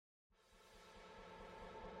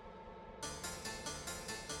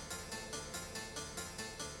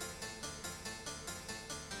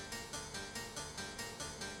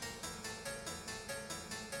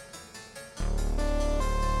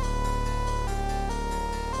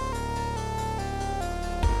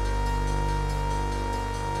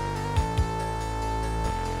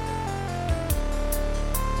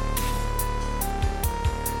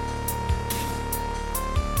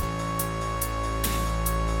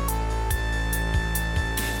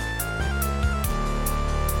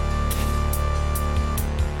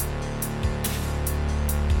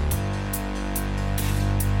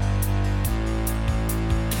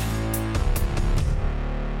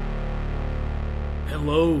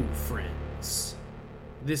Hello, friends.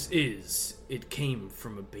 This is It Came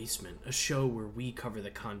From a Basement, a show where we cover the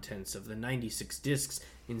contents of the 96 discs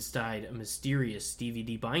inside a mysterious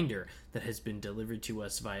DVD binder that has been delivered to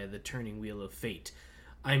us via the turning wheel of fate.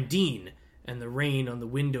 I'm Dean, and the rain on the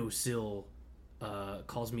windowsill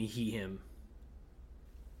calls me he, him.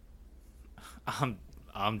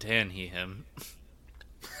 I'm Dan, he, him.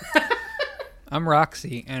 I'm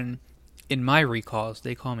Roxy, and in my recalls,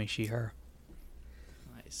 they call me she, her.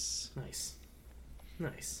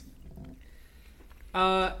 Nice.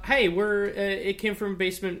 Hey, we're It Came From a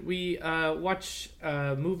Basement. We watch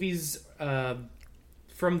movies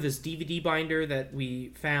from this DVD binder that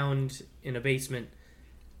we found in a basement.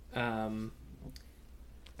 We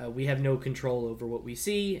have no control over what we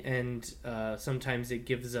see, and sometimes it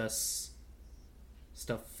gives us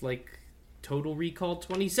stuff like Total Recall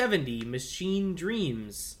 2070, Machine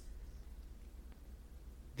Dreams,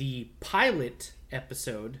 the pilot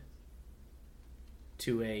episode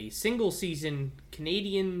to a single-season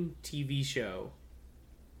Canadian TV show,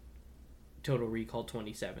 Total Recall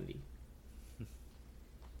 2070.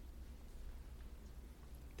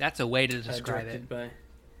 That's a way to describe it.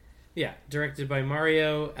 Directed by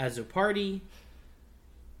Mario Azzopardi,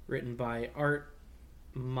 written by Art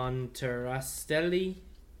Monterastelli.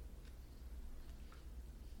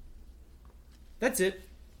 That's it.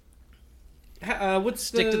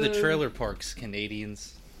 Stick to the trailer parks,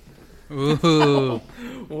 Canadians. Ooh.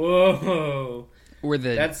 Whoa. Were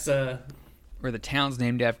the towns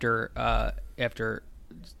named after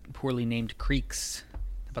poorly named creeks.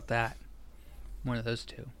 How about that? One of those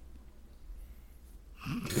two.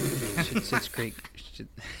 Schitt's Creek.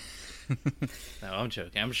 No, I'm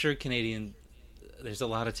joking. I'm sure Canadian. There's a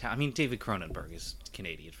lot of town. I mean, David Cronenberg is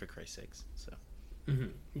Canadian, for Christ's sakes. So. Mm-hmm.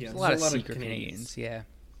 Yeah, there's a lot of secret Canadians. Yeah,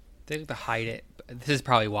 they like to hide it. But this is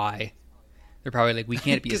probably why. They're probably like, we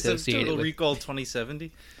can't be associated Total with Recall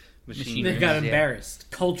 2070. They got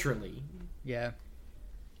embarrassed culturally. Yeah.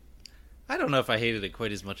 I don't know if I hated it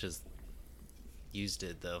quite as much as you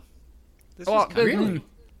did, though. This was really? It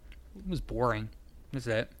was boring. That's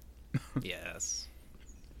it. Yes.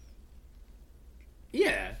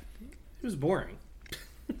 Yeah, it was boring.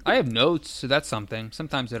 I have notes, so that's something.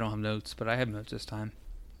 Sometimes I don't have notes, but I have notes this time.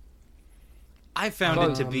 I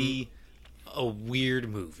found it to be a weird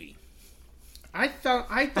movie. I thought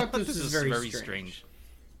this was very strange.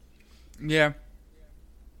 Yeah.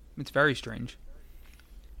 It's very strange.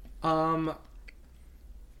 Do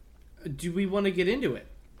we want to get into it?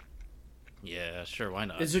 Yeah, sure, why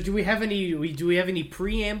not? Do we have any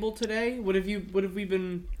preamble today? What have we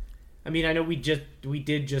been? I mean, I know we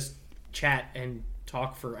did just chat and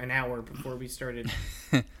talk for an hour before we started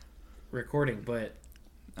recording, but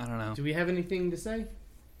I don't know. Do we have anything to say?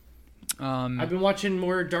 I've been watching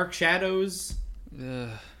more Dark Shadows.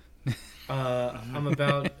 I'm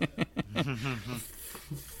about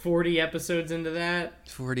 40 episodes into that.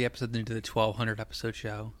 40 episodes into the 1,200 episode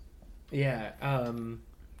show. Yeah.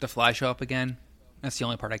 The flies show up again. That's the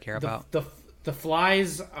only part I care about. The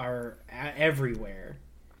flies are everywhere.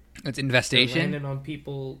 It's infestation. They're landing on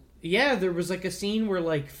people. Yeah, there was like a scene where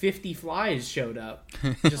like 50 flies showed up,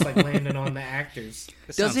 just like landing on the actors.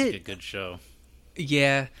 It sounds like a good show.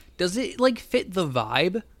 Yeah. Does it like fit the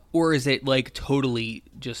vibe, or is it like totally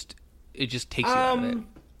just takes you out of it?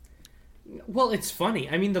 Well, it's funny.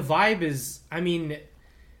 I mean, the vibe is. I mean,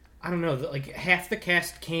 I don't know. Like half the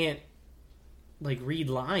cast can't like read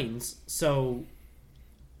lines, so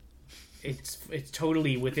it's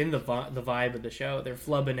totally within the vibe of the show. They're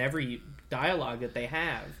flubbing every dialogue that they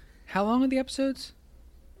have. How long are the episodes?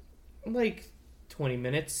 Like 20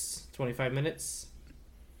 minutes, 25 minutes.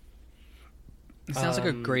 It sounds like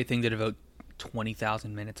a great thing to devote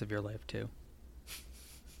 20,000 minutes of your life to.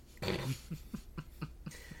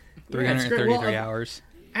 333 hours.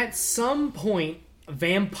 At some point,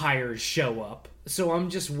 vampires show up, so I'm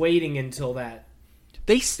just waiting until that.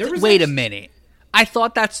 Wait a minute. I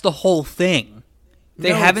thought that's the whole thing.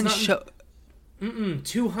 They haven't shown.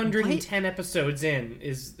 210 episodes in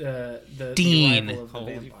is the Dean. arrival of the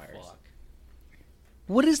vampires. Fuck.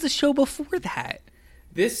 What is the show before that?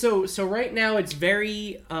 So right now it's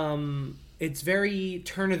very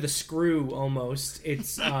turn of the screw almost.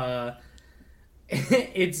 It's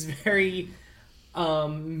it's very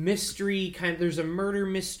mystery kind of. There's a murder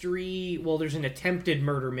mystery. Well, there's an attempted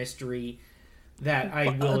murder mystery that I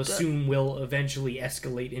will assume will eventually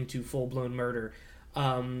escalate into full-blown murder.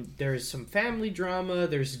 There's some family drama.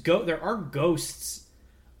 There are ghosts.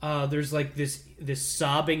 There's like this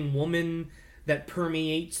sobbing woman that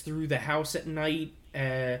permeates through the house at night.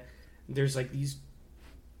 There's like these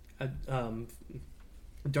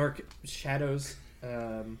dark shadows.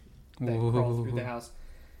 that crawl through the house.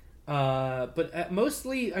 But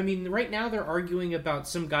mostly, I mean, right now they're arguing about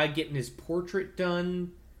some guy getting his portrait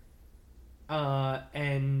done,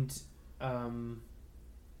 and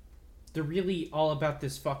they're really all about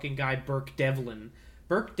this fucking guy, Burke Devlin.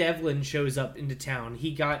 Burke Devlin shows up into town.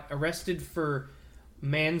 He got arrested for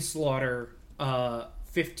manslaughter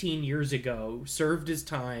 15 years ago, served his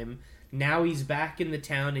time. Now he's back in the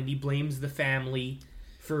town, and he blames the family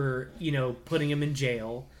for, putting him in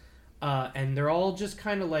jail. And they're all just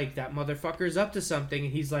kind of like, that motherfucker's up to something.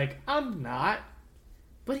 And he's like, I'm not.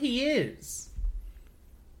 But he is.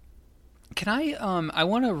 Can I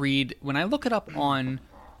want to read, when I look it up on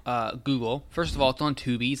Google, first of all, it's on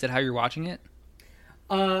Tubi. Is that how you're watching it?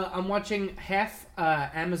 I'm watching half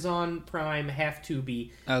Amazon Prime, half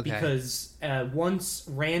Tubi. Okay. Because once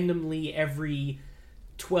randomly every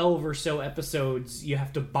 12 or so episodes, you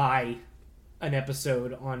have to buy an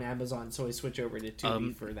episode on Amazon, so I switch over to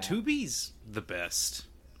Tubi for that. Tubi's the best.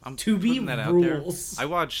 I'm Tubi putting that rules. out there. I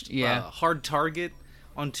watched Hard Target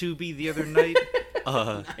on Tubi the other night.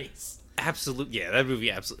 Nice. Absolutely, yeah, that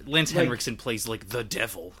movie absolutely. Lance Henriksen plays like the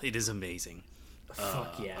devil. It is amazing.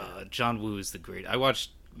 Fuck yeah. John Woo is the great. I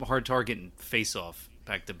watched Hard Target and Face Off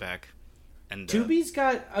back to back. And Tubi's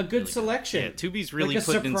got a good really selection. Yeah, Tubi's really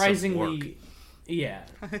putting in some work. Yeah.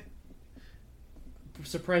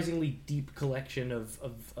 Surprisingly deep collection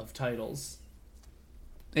of titles.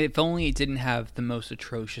 If only it didn't have the most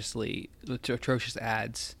atrocious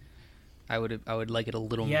ads, I would like it a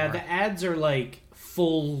little more. Yeah, the ads are like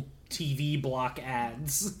full TV block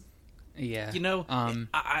ads. Yeah,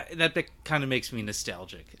 that kind of makes me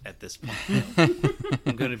nostalgic at this point.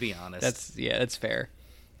 I'm going to be honest. That's fair.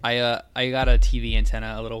 I got a TV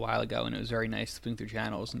antenna a little while ago, and it was very nice flipping through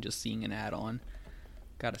channels and just seeing an ad on.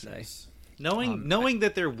 Gotta say. Nice. Knowing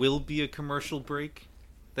that there will be a commercial break,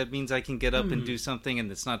 that means I can get up and do something,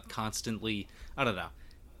 and it's not constantly. I don't know.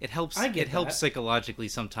 It helps. Helps psychologically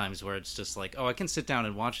sometimes, where it's just like, oh, I can sit down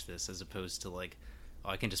and watch this, as opposed to like, oh,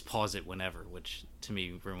 I can just pause it whenever, which to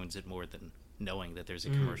me ruins it more than knowing that there's a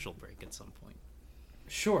commercial break at some point.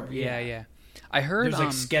 Sure. Yeah. I heard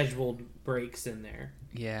there's scheduled breaks in there.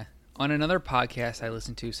 Yeah. On another podcast I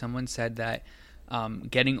listened to, someone said that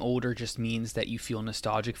getting older just means that you feel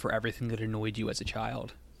nostalgic for everything that annoyed you as a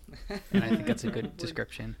child. And I think that's a good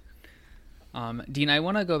description. Dean, I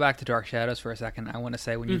want to go back to Dark Shadows for a second. I want to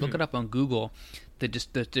say, when you look it up on Google,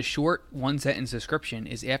 the short one-sentence description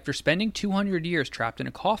is, after spending 200 years trapped in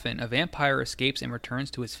a coffin, a vampire escapes and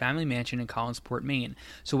returns to his family mansion in Collinsport, Maine.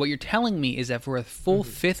 So what you're telling me is that for a full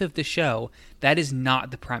fifth of the show, that is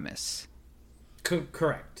not the premise.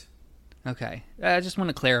 Correct. Okay. I just want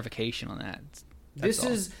a clarification on that.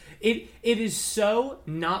 It is so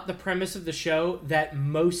not the premise of the show that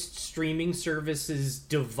most streaming services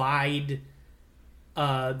divide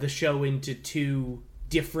the show into two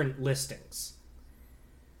different listings.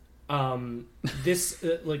 This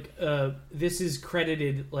is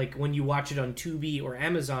credited, like, when you watch it on Tubi or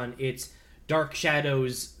Amazon, it's Dark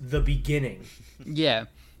Shadows: The Beginning. Yeah.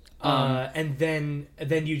 And then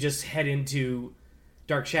you just head into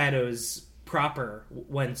Dark Shadows proper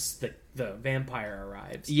once the vampire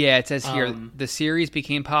arrives. Yeah, it says here, the series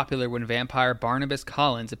became popular when vampire Barnabas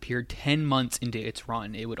Collins appeared 10 months into its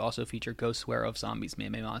run. It would also feature Ghost Werewolf Zombies,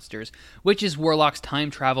 Mayme Monsters, Witches, Warlocks,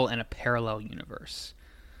 time travel, and a parallel universe.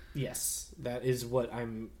 Yes, that is what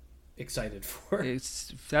I'm excited for.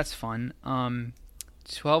 That's fun.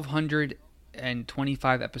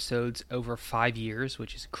 1,225 episodes over 5 years,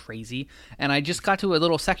 which is crazy. And I just got to a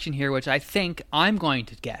little section here, which I think I'm going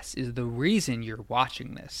to guess is the reason you're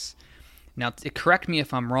watching this. Now, correct me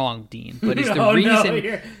if I'm wrong, Dean, but is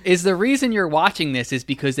the reason you're watching this is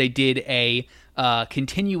because they did a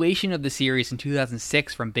continuation of the series in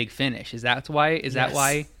 2006 from Big Finish. Is that why? That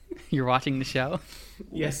why you're watching the show?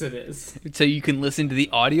 Yes, it is. So you can listen to the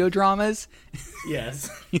audio dramas? Yes.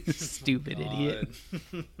 You stupid idiot.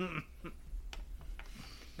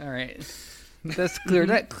 All right. That's clear.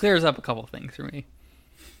 That clears up a couple things for me.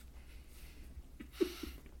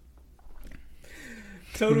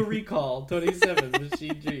 Total Recall 27,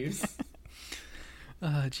 Machine Dreams.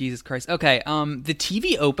 Jesus Christ. Okay, the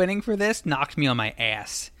TV opening for this knocked me on my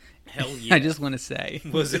ass. Hell yeah. I just want to say.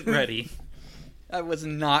 Wasn't ready. I was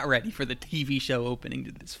not ready for the TV show opening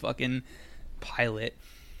to this fucking pilot.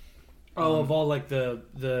 Of all, like,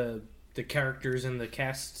 the characters and the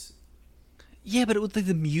cast. Yeah, but it was like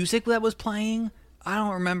the music that was playing. I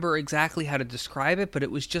don't remember exactly how to describe it, but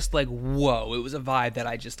it was just like, whoa. It was a vibe that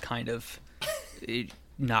I just kind of... It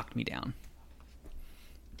knocked me down.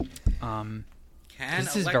 Can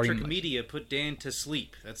electric media put Dan to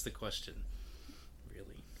sleep? That's the question.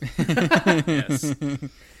 Really. Yes.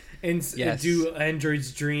 And Yes. do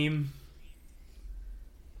androids dream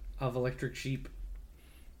of electric sheep?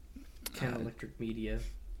 Can electric media?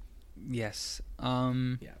 Yes.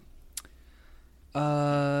 Yeah.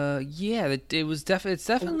 It was it's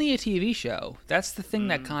definitely a TV show. That's the thing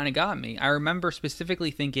that kind of got me. I remember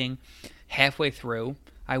specifically thinking halfway through,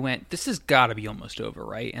 I went, this has got to be almost over,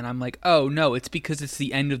 right? And I'm like, oh no, it's because it's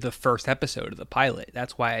the end of the first episode of the pilot.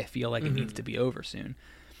 That's why I feel like it needs to be over soon.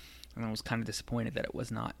 And I was kind of disappointed that it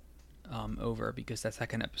was not over, because that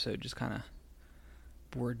second episode just kind of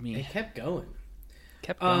bored me. It kept going.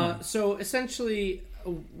 So essentially,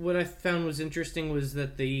 what I found was interesting was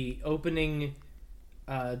that the opening.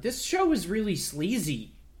 This show was really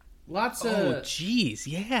sleazy. Lots of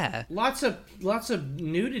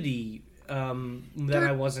nudity that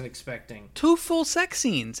I wasn't expecting. 2 full sex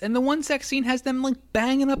scenes, and the one sex scene has them like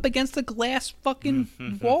banging up against the glass fucking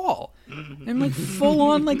wall and like full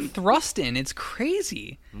on like thrusting. It's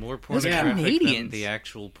crazy. More pornographic than the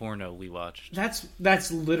actual porno we watched.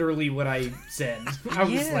 That's literally what I said. I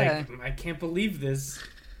was like, I can't believe this.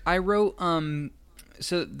 I wrote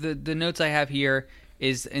so the notes I have here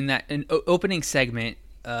is in that an opening segment.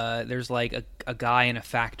 There's like a guy in a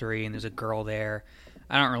factory and there's a girl there.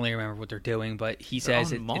 I don't really remember what they're doing, but he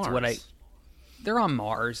says it's what they're on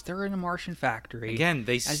Mars. They're in a Martian factory. Again,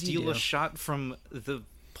 they steal a shot from the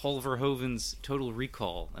Paul Verhoeven's Total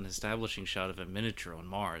Recall, an establishing shot of a miniature on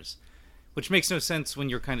Mars, which makes no sense when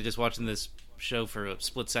you're kind of just watching this show for a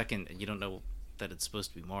split second and you don't know that it's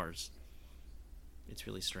supposed to be Mars. It's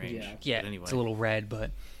really strange. Yeah, but anyway. It's a little red,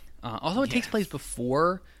 but also it takes place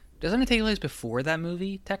before. Doesn't it take place before that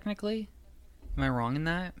movie? Technically, am I wrong in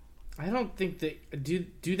that? I don't think they do.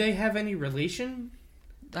 Do they have any relation?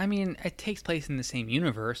 I mean, it takes place in the same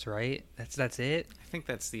universe, right? That's it. I think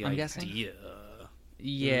that's the I'm idea. guessing.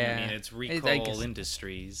 Yeah. I mean, it's Recall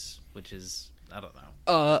Industries, which is, I don't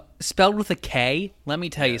know. Spelled with a K. Let me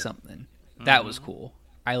tell you something. That was cool.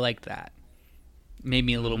 I liked that. Made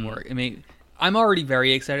me a little more. I'm already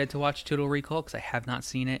very excited to watch Total Recall because I have not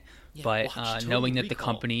seen it. Yeah, but knowing that the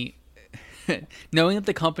company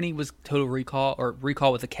was Total Recall or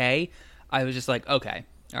Recall with a K, I was just like, okay,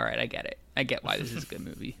 all right, I get it. I get why this is a good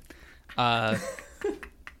movie. You're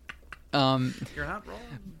not wrong.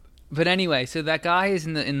 But anyway, so that guy is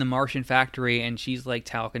in the Martian factory, and she's like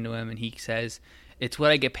talking to him, and he says, "It's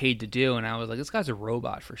what I get paid to do." And I was like, "This guy's a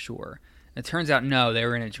robot for sure." And it turns out, no, they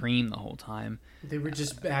were in a dream the whole time. They were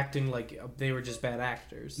just acting like they were just bad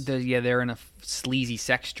actors. They're in a sleazy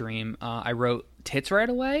sex dream. I wrote tits right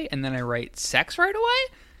away, and then I write sex right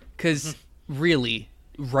away, because really,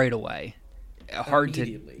 right away. Hard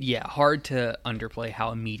to underplay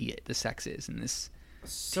how immediate the sex is in this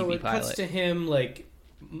TV it pilot. Cuts to him like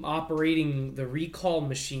operating the recall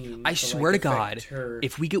machine. I swear to God,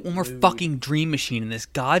 if we get one more fucking dream machine in this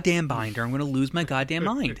goddamn binder, I'm going to lose my goddamn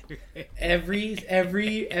mind.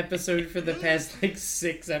 Every episode for the past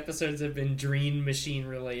 6 episodes have been dream machine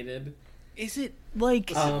related. Is it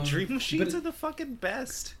like dream machines are the fucking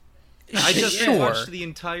best? I just watched the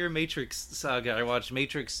entire Matrix saga. I watched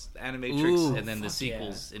Matrix, Animatrix, and then the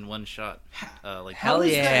sequels in one shot. How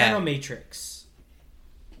was the Animatrix?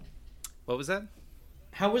 What was that?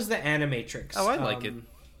 How was the Animatrix? Oh, I like it.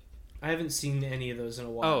 I haven't seen any of those in a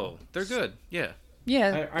while. Oh, they're good. Yeah.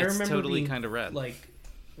 Yeah. I remember totally kind of rad. Like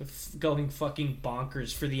going fucking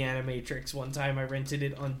bonkers for the Animatrix. One time I rented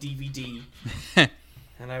it on DVD.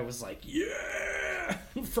 And I was like, yeah!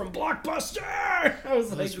 From Blockbuster! I was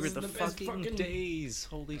like, those were the fucking days.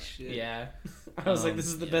 Holy shit. Yeah. I was like, this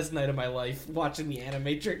is the best night of my life, watching the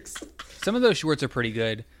Animatrix. Some of those shorts are pretty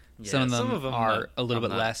good. Yeah, some of them are a little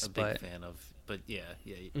bit less, but fan of. But yeah.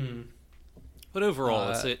 But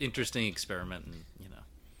overall, it's an interesting experiment, and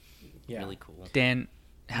really cool. Dan,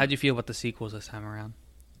 how'd you feel about the sequels this time around?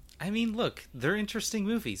 I mean, look, they're interesting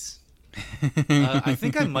movies. I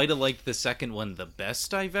think I might have liked the second one the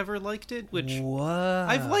best I've ever liked it, which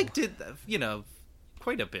I've liked it,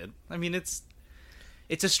 quite a bit. I mean, it's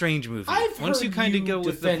a strange movie. Once you kind of go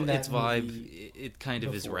with its vibe, it kind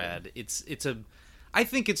of is rad. I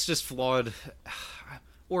think it's just flawed,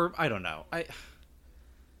 or I don't know.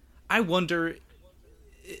 I wonder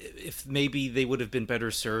if maybe they would have been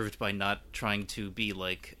better served by not trying to be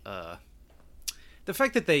like the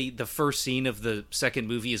fact that the first scene of the second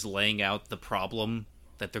movie is laying out the problem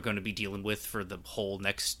that they're going to be dealing with for the whole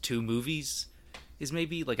next 2 movies is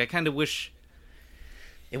maybe like, I kind of wish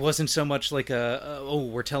it wasn't so much like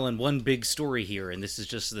we're telling one big story here and this is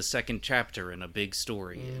just the second chapter in a big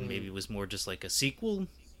story, and maybe it was more just like a sequel.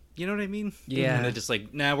 You know what I mean? Yeah. Kind of just like,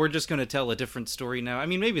 we're just going to tell a different story now. I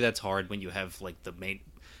mean, maybe that's hard when you have like the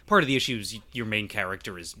part of the issue is your main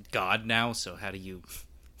character is God now, so how do you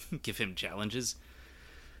give him challenges?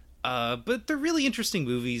 But they're really interesting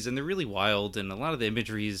movies, and they're really wild, and a lot of the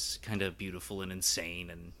imagery is kind of beautiful and insane,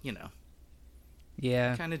 and,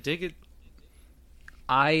 Yeah. I kind of dig it.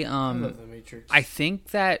 I love The Matrix. I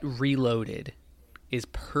think that Reloaded is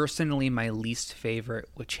personally my least favorite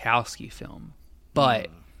Wachowski film, but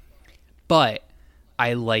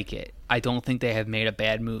I like it. I don't think they have made a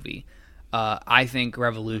bad movie. I think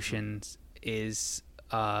Revolutions is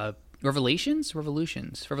Revolutions,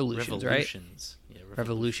 right? Yeah,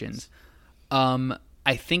 Revolutions.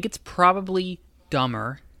 I think it's probably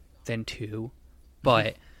dumber than 2,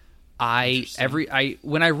 but when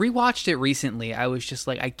I rewatched it recently, I was just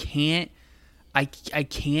like, I can't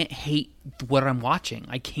hate what I'm watching.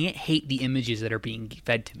 I can't hate the images that are being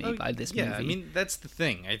fed to me by this movie. Yeah, I mean, that's the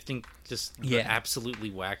thing. I think just the absolutely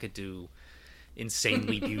wackadoo,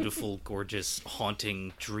 insanely beautiful, gorgeous,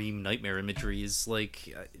 haunting, dream, nightmare imagery is,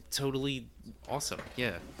 like, totally awesome.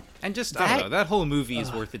 Yeah. And just, I don't know, that whole movie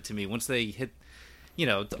is worth it to me. Once they hit,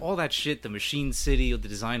 all that shit, the Machine City, the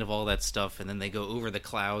design of all that stuff, and then they go over the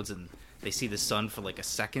clouds and they see the sun for, like, a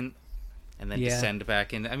second, and then descend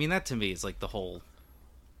back in. I mean, that to me is, like, the whole,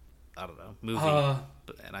 I don't know, movie.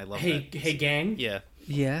 And I love that. Hey, gang? Yeah.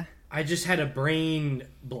 Yeah? I just had a brain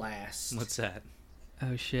blast. What's that?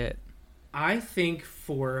 Oh, shit. I think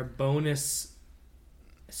for a bonus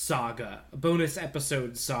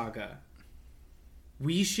episode saga,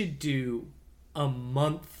 we should do a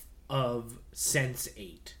month of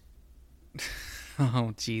Sense8.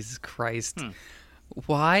 Oh, Jesus Christ.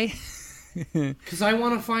 Why? Because I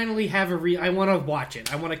want to finally have I want to watch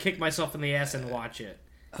it. I want to kick myself in the ass and watch it.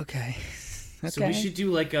 Okay. So we should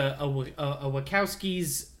do like a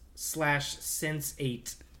Wachowskis /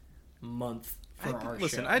 Sense8 month for our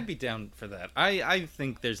show. I'd be down for that. I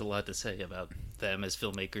think there's a lot to say about them as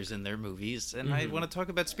filmmakers and their movies, and I want to talk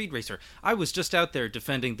about Speed Racer. I was just out there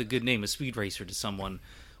defending the good name of Speed Racer to someone.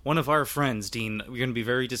 One of our friends, Dean, we're going to be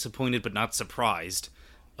very disappointed but not surprised.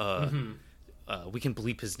 We can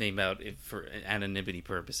bleep his name out for anonymity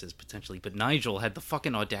purposes, potentially, but Nigel had the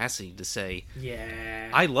fucking audacity to say, "Yeah,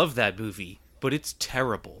 I love that movie, but it's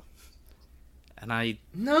terrible." And I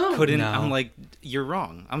couldn't. No. I'm like, "You're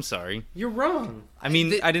wrong. I'm sorry. You're wrong." I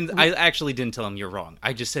mean, I actually didn't tell him you're wrong.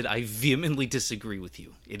 I just said I vehemently disagree with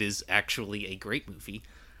you. It is actually a great movie.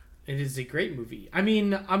 It is a great movie. I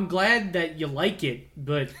mean, I'm glad that you like it,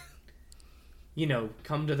 but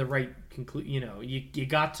come to the right conclusion. You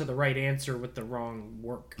got to the right answer with the wrong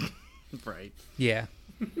work. Right. Yeah.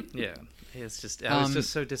 Yeah. It's just I was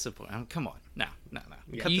just so disappointed. Come on, no.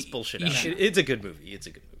 Cut this bullshit out. It's a good movie. It's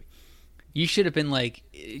a good movie. You should have been like,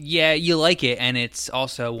 yeah, you like it, and it's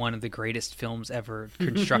also one of the greatest films ever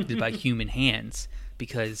constructed by human hands,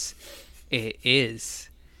 because it is.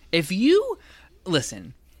 If you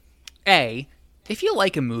listen, if you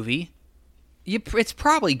like a movie, it's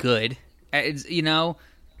probably good. It's, I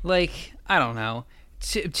don't know.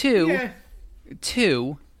 Two,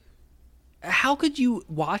 how could you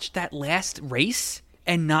watch that last race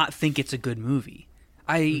and not think it's a good movie?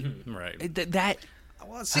 Right.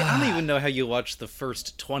 Well, see, I don't even know how you watch the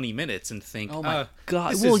first 20 minutes and think, oh my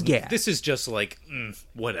God. This is just like,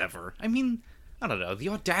 whatever. I mean, I don't know. The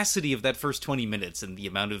audacity of that first 20 minutes and the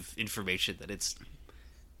amount of information that it's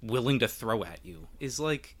willing to throw at you is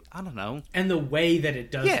like, I don't know. And the way that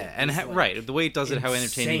it does it. Yeah, and right. The way it does it, how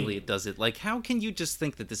entertainingly it does it. Like, how can you just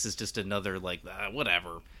think that this is just another, like,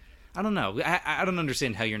 whatever? I don't know. I don't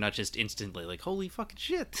understand how you're not just instantly like, holy fucking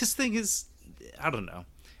shit, this thing is, I don't know,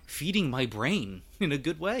 feeding my brain in a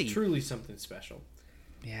good way. Truly something special.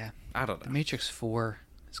 Yeah. I don't know. The Matrix 4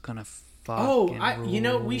 is gonna fucking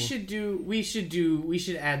rule. we should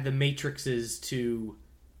add the Matrixes to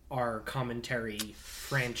our commentary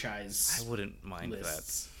franchise. I wouldn't mind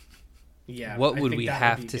lists. That. Yeah. What would we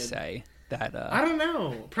have to say? That I don't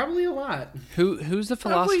know. Probably a lot. Who's the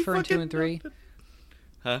philosopher in 2 and 3?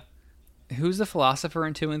 Huh? Who's the philosopher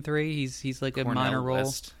in 2 and 3? He's like Cornel a minor role.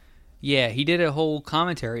 West. Yeah, he did a whole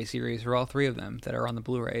commentary series for all 3 of them that are on the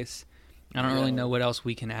Blu-rays. I don't really know what else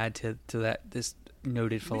we can add to this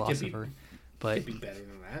noted philosopher. But could be better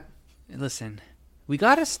than that. Listen, we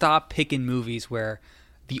got to stop picking movies where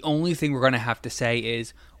the only thing we're going to have to say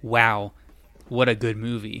is, wow, what a good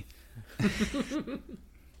movie.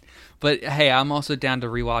 But hey, I'm also down to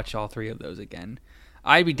rewatch all 3 of those again.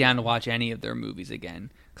 I'd be down to watch any of their movies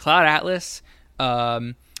again. Cloud Atlas,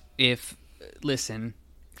 Cloud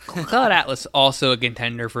Atlas also a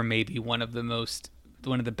contender for maybe one of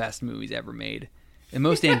the best movies ever made. The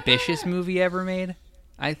most ambitious movie ever made,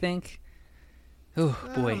 I think. Oh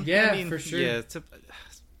boy. Yeah, I mean, for sure. Yeah,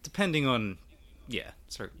 depending on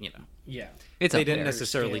Yeah, they didn't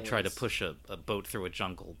necessarily try to push a boat through a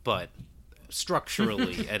jungle, but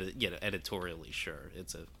structurally, editorially, sure,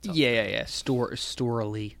 it's a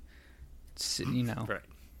storily, right.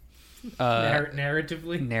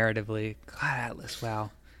 Narratively, Cloud Atlas.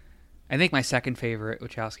 Wow. I think my second favorite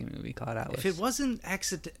Wachowski movie, Cloud Atlas. If it wasn't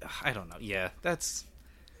accident, I don't know. Yeah, that's.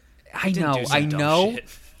 I know,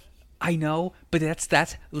 but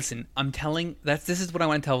that's. Listen, this is what I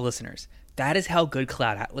want to tell listeners. That is how good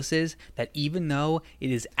Cloud Atlas is. That even though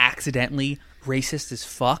it is accidentally racist as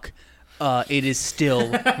fuck, it is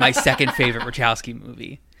still my second favorite Wachowski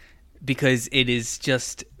movie because it is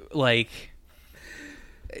just like.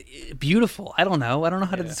 Beautiful. I don't know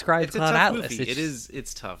how to describe it's Cloud Atlas.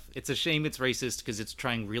 It's tough. It's a shame it's racist because it's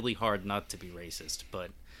trying really hard not to be racist,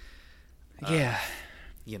 but I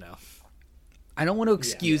don't want to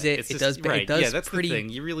excuse it. It does. Right. It does. Yeah, that's pretty the thing.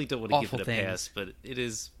 You really don't want to give it a things. pass, but it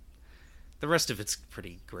is. The rest of it's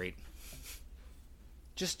pretty great.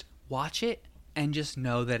 Just watch it and just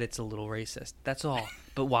know that it's a little racist. That's all.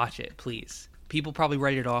 But watch it, please. People probably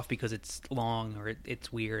write it off because it's long or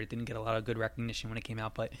it's weird. It didn't get a lot of good recognition when it came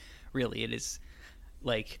out, but really it is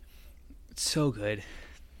like it's so good.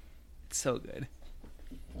 It's so good.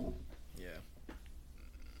 Yeah.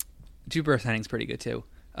 Two Birth Ending's pretty good too.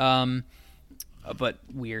 But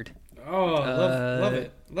weird. Oh, love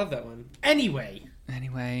it. Love that one. Anyway.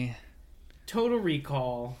 Total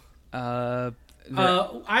Recall. I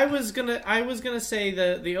was gonna say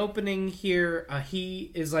the opening here.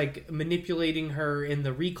 He is like manipulating her in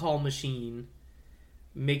the recall machine,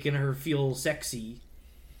 making her feel sexy.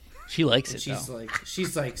 She likes and it.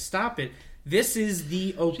 She's like, stop it. This is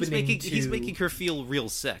the opening. He's making her feel real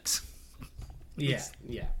sex. Yeah.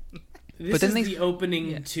 This is the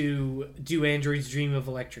opening to Do Androids Dream of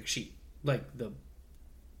Electric Sheep, like the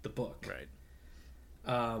book, right?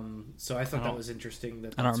 So I thought that was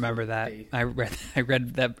interesting. I don't remember that. I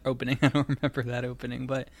read that opening. I don't remember that opening,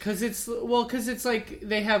 but because it's like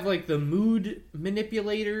they have like the mood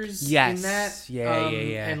manipulators in that.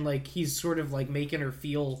 Yeah. And like he's sort of like making her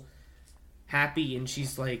feel happy, and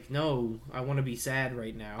she's like, "No, I want to be sad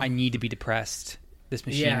right now. I need to be depressed." This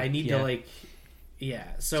machine. Yeah, I need to like. Yeah.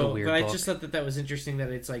 So, but I just thought that was interesting that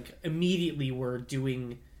it's like immediately we're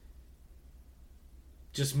doing.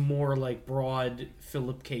 Just more like broad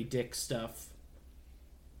Philip K. Dick stuff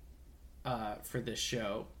for this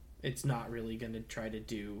show. It's not really going to try to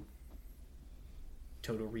do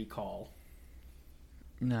Total Recall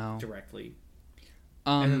directly.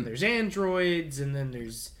 And then there's androids, and then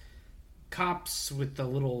there's cops with the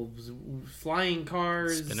little flying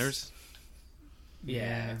cars. Spinners?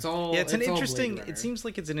 Yeah, it's all... Yeah, it's an interesting... It seems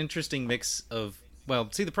like it's an interesting mix of... Well,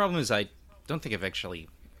 see, the problem is I don't think I've actually...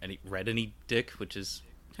 read any Dick, which is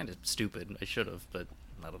kind of stupid. I should have, but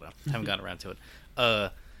I don't know. I haven't gotten around to it.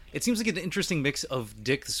 It seems like an interesting mix of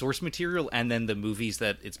Dick, the source material, and then the movies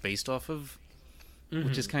that it's based off of,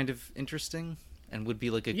 which is kind of interesting and would be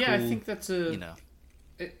like a cool... I think that's a...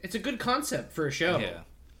 It's a good concept for a show. Yeah.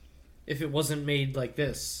 If it wasn't made like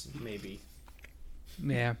this, maybe.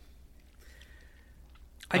 Yeah.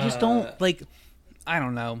 I just don't, I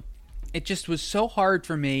don't know. It just was so hard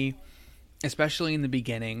for me... Especially in the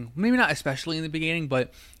beginning. Maybe not especially in the beginning,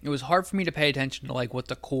 but it was hard for me to pay attention to like what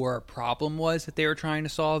the core problem was that they were trying to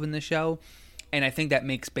solve in the show. And I think that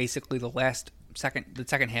makes basically the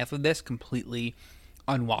second half of this completely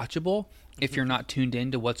unwatchable if you're not tuned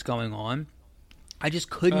into what's going on. I just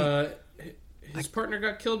couldn't. His partner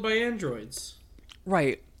got killed by androids.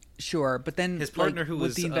 Right, sure, but then his partner, who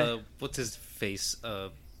was what's his face,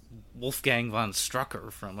 Wolfgang von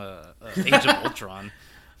Strucker from Age of Ultron.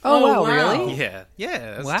 Oh, wow, really?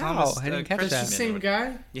 Yeah. Wow, Thomas, I didn't catch that. That's the same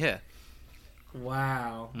guy? Yeah.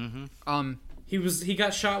 Wow. Mm-hmm. He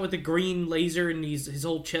got shot with a green laser, and his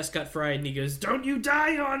whole chest got fried, and he goes, "Don't you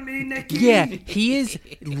die on me, Nikki!" Yeah, he is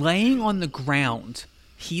laying on the ground.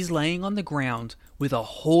 He's laying on the ground with a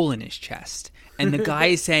hole in his chest, and the guy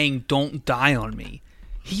is saying, "Don't die on me."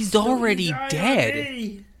 He's already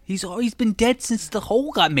dead. He's been dead since the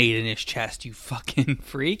hole got made in his chest. You fucking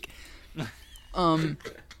freak.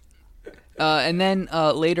 And then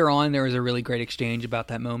later on, there was a really great exchange about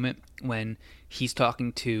that moment when he's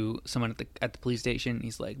talking to someone at the police station.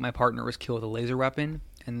 He's like, "My partner was killed with a laser weapon,"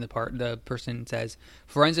 and the person says,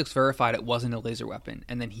 "Forensics verified it wasn't a laser weapon."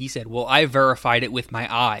 And then he said, "Well, I verified it with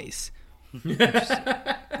my eyes."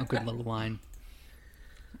 A good little line.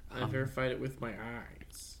 I verified it with my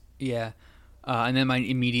eyes. Yeah, and then my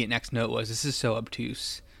immediate next note was, "This is so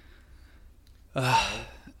obtuse."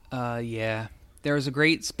 Yeah. There was a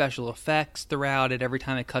great special effects throughout it. Every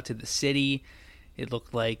time it cut to the city, It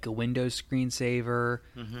looked like a Windows screensaver.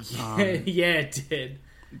 Yeah, it did.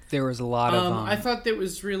 There was a lot of... I thought that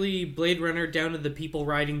was really Blade Runner down to the people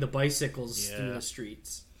riding the bicycles through the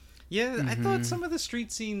streets. Yeah, I thought some of the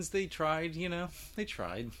street scenes they tried, They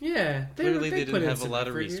tried. Yeah. Clearly they didn't have a lot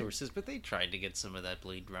of resources, but they tried to get some of that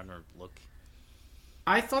Blade Runner look.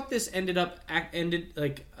 I thought this ended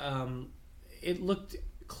like, it looked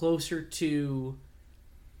closer to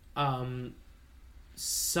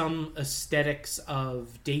some aesthetics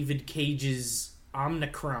of David Cage's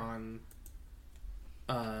Omnicron,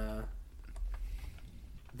 the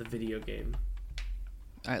video game.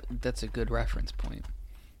 That's a good reference point.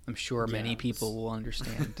 I'm sure many people will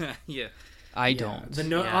understand. Yeah. I don't.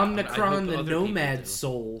 Omnicron, the Nomad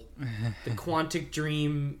Soul, the Quantic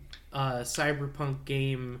Dream cyberpunk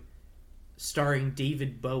game starring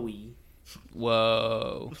David Bowie.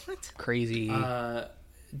 Whoa. What? Crazy.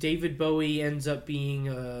 David Bowie ends up being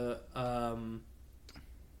I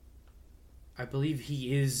believe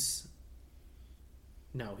he is...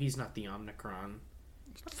 No, he's not the Omnicron.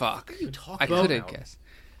 Fuck. What are you talking I about? could have guessed.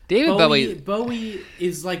 David Bowie... Bowie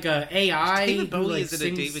is like a AI. David Bowie is sings...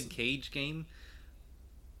 in a David Cage game?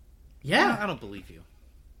 Yeah. I don't believe you.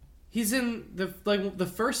 He's in the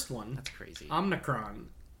first one. That's crazy. Omnicron.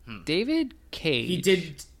 David Cage. He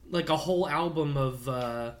did like a whole album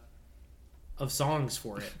of songs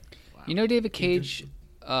for it. Wow. David Cage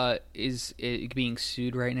is being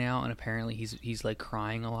sued right now, and apparently he's like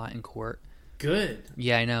crying a lot in court. Good.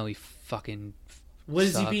 Yeah, I know. He fucking What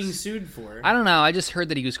sucks. is he being sued for? I don't know. I just heard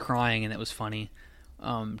that he was crying, and it was funny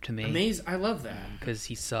to me. Amazing. I love that. Because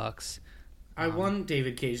he sucks. I want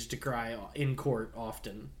David Cage to cry in court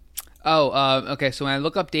often. Okay. So when I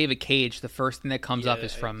look up David Cage, the first thing that comes up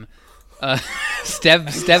is from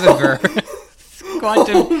Steviver.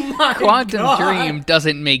 Quantum Dream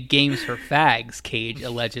doesn't make games for fags, Cage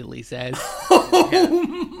allegedly says.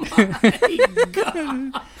 Oh my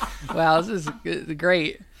god. Wow, this is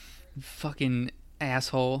great. Fucking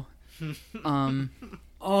asshole.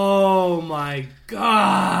 Oh my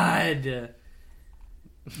god.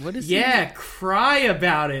 What is cry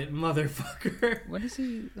about it, motherfucker. What is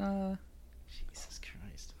he Jesus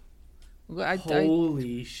Christ.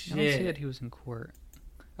 Holy I shit. don't see that he was in court.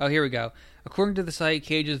 Oh, here we go. According to the site,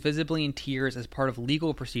 Cage is visibly in tears as part of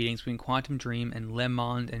legal proceedings between Quantum Dream and Le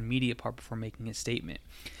Monde and Mediapart before making his statement.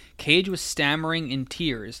 Cage was stammering in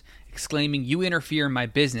tears, exclaiming, "You interfere in my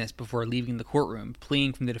business," before leaving the courtroom,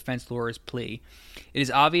 pleading from the defense lawyer's plea. It is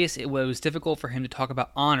obvious it was difficult for him to talk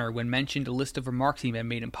about honor when mentioned a list of remarks he had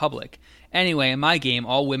made in public. Anyway, in my game,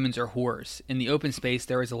 all women's are whores. In the open space,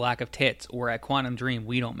 there is a lack of tits, or at Quantum Dream,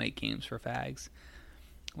 we don't make games for fags.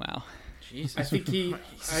 Wow. Jesus. I think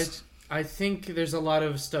I think there's a lot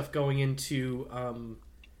of stuff going into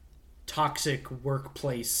toxic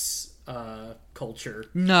workplace culture.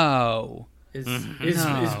 No. Is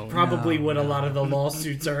probably what a lot of the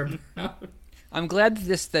lawsuits are about. I'm glad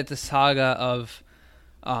that the saga of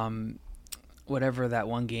whatever that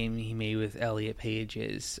one game he made with Elliot Page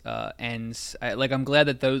is ends. I'm glad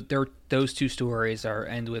that those two stories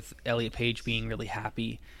end with Elliot Page being really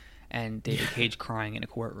happy and David Cage crying in a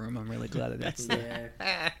courtroom. I'm really glad that that's the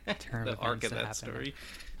turn the of arc of that happened. story.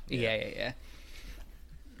 Yeah.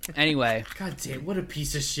 Anyway. God damn, what a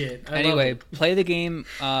piece of shit. Anyway, play the game,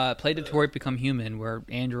 play Detroit Become Human, where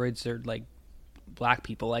androids are like black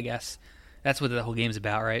people, I guess. That's what the whole game's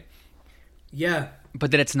about, right? Yeah.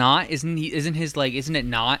 But that it's not? Isn't it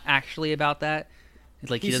not actually about that? It's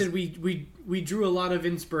like he said we drew a lot of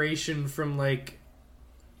inspiration from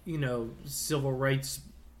civil rights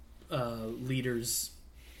leaders,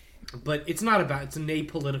 but it's not about. It's an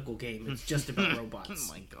apolitical game. It's just about robots.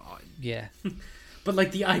 Oh my god. Yeah.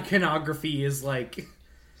 But the iconography is like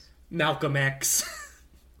Malcolm X,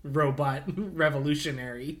 robot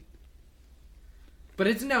revolutionary. But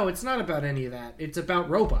it's not about any of that. It's about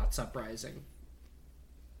robots uprising.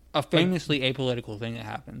 A famously apolitical thing that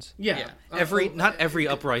happens. Yeah. Not every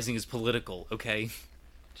uprising is political, okay?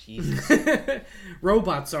 Jesus.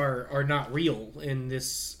 Robots are not real in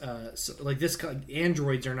this.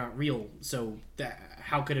 Androids are not real. So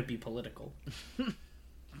how could it be political?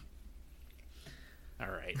 All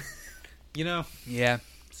right. Yeah.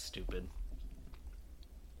 Stupid.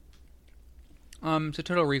 So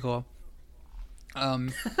Total Recall.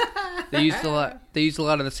 They used a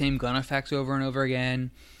lot of the same gun effects over and over again.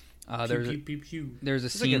 There's a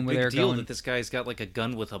scene where they're going. That this guy's got like a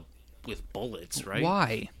gun with bullets, right?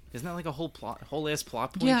 Why? Isn't that like a whole ass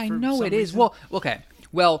plot point? Yeah, I know it is. Reason? Well, okay.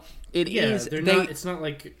 Well, it is. It's not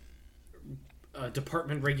like a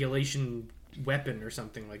department regulation weapon or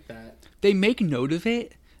something like that. They make note of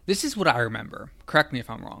it. This is what I remember. Correct me if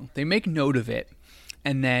I'm wrong. They make note of it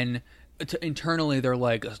and then internally they're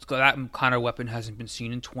like, that kind of weapon hasn't been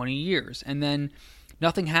seen in 20 years, and then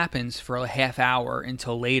nothing happens for a half hour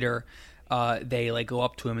until later. They like go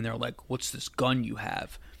up to him and they're like, "What's this gun you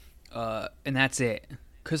have?" And that's it.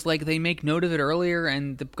 Because like they make note of it earlier,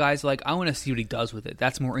 and the guy's like, "I want to see what he does with it.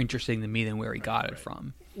 That's more interesting to me than where he got it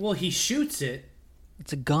from." Well, he shoots it.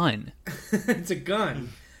 It's a gun. It's a gun.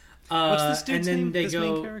 What's this dude's and then name? they This go,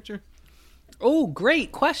 main character? Oh,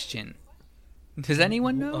 great question. Does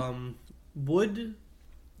anyone know? Wood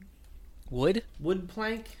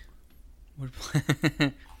plank.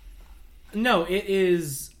 No, it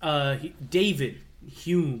is David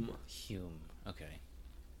Hume. Okay.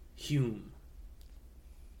 Hume.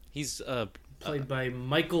 He's played by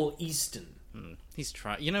Michael Easton. He's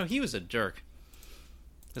trying. You know, he was a jerk.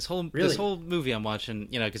 This whole movie I'm watching,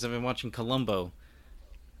 you know, because I've been watching Columbo.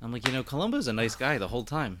 I'm like, you know, Columbo's a nice guy the whole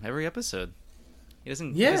time, every episode. He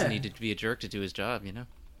doesn't need to be a jerk to do his job, you know.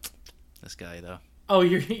 This guy though. Oh,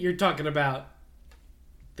 you're talking about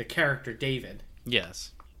the character David.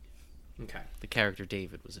 Yes. Okay. The character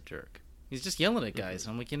David was a jerk. He's just yelling at guys.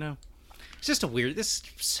 I'm like, you know, it's just a weird. This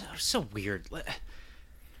is so weird.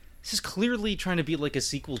 This is clearly trying to be like a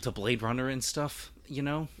sequel to Blade Runner and stuff, you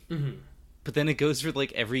know. Mm-hmm. But then it goes for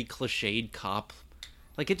like every cliched cop.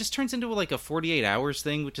 Like it just turns into like a 48 Hours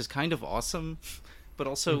thing, which is kind of awesome, but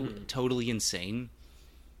also totally insane.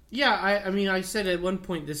 Yeah, I mean, I said at one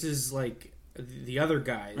point this is like the other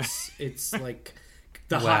guys. It's like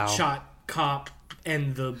the hotshot cop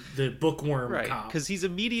and the bookworm cop. Because he's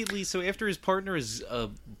immediately so after his partner is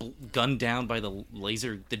gunned down by the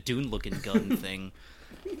Dune-looking gun thing.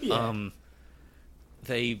 Yeah.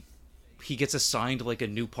 He gets assigned like a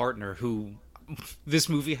new partner who this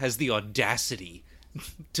movie has the audacity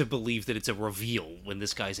to believe that it's a reveal when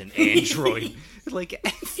this guy's an android. Like,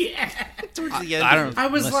 yeah. Towards the end, I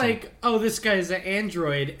was like, oh, this guy's an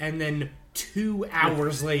android, and then 2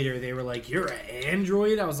 hours later they were like, you're an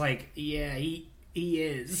android? I was like, yeah, he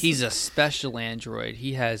is. He's a special android.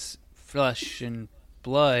 He has flesh and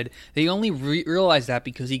blood. They only realize that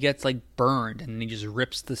because he gets like burned and he just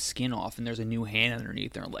rips the skin off and there's a new hand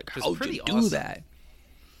underneath there. Like, how'd you do that?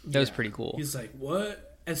 That was pretty cool. He's like,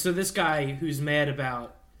 what? And so this guy who's mad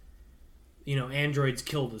about, you know, androids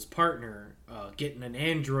killed his partner, getting an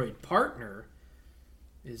android partner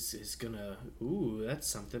is gonna, that's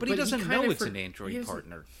something. But he doesn't know it's an android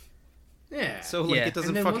partner. Yeah. So like it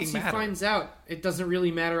doesn't fucking matter. And then once he finds out, it doesn't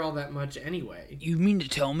really matter all that much anyway. You mean to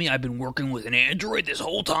tell me I've been working with an android this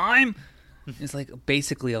whole time? It's like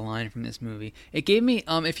basically a line from this movie. It gave me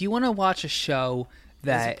if you want to watch a show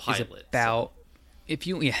that is about if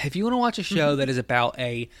you want to watch a show that is about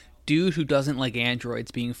a dude who doesn't like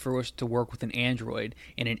androids being forced to work with an android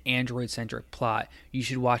in an android-centric plot, you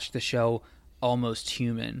should watch the show Almost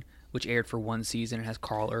Human, which aired for 1 season. It has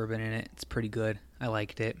Carl Urban in it. It's pretty good. I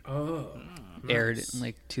liked it. Oh, aired in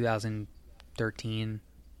like 2013,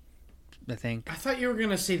 I think. I thought you were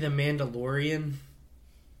gonna say The Mandalorian.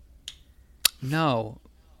 No,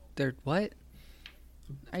 they're what?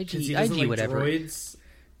 IG like whatever. Droids.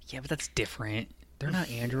 Yeah, but that's different. They're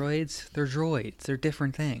not androids. They're droids. They're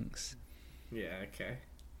different things. Yeah. Okay.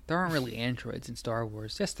 There aren't really androids in Star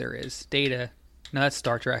Wars. Yes, there is. Data. No, that's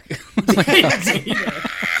Star Trek.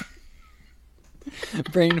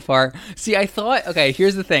 Brain fart. See, I thought. Okay,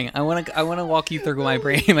 here's the thing. I want to walk you through my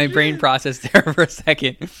brain process there for a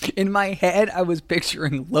second. In my head, I was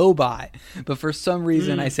picturing Lobot, but for some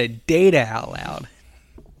reason, I said Data out loud.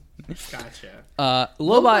 Gotcha.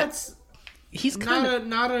 Lobot's. He's not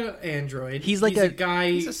a android. He's like a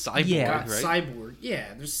guy. He's a cyborg, yeah, right? Cyborg.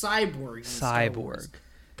 Yeah, there's cyborgs. Cyborg.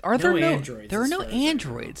 Are there no androids? There are no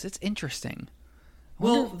androids. It's interesting.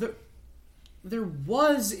 Well, there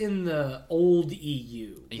was in the old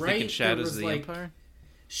EU, you right? Thinking Shadows of the Empire?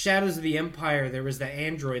 Shadows of the Empire, there was the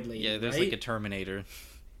android lady, yeah, there's right? like a Terminator.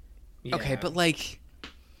 Yeah. Okay, but like,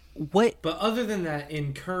 what? But other than that,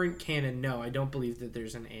 in current canon, no, I don't believe that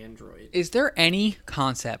there's an android. Is there any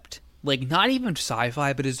concept, like not even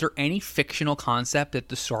sci-fi, but is there any fictional concept that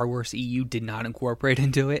the Star Wars EU did not incorporate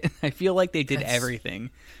into it? I feel like they did everything.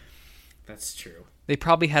 That's true. They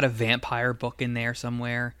probably had a vampire book in there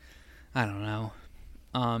somewhere. I don't know.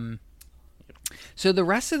 So the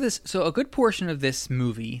rest of this, so a good portion of this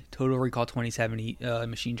movie, Total Recall 2070,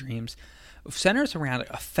 Machine Dreams, centers around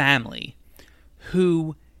a family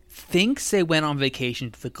who thinks they went on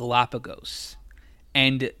vacation to the Galapagos,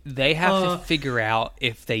 and they have to figure out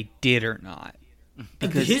if they did or not.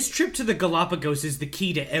 Because his trip to the Galapagos is the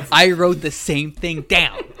key to everything. I wrote the same thing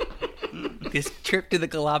down. This trip to the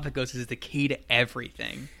Galapagos is the key to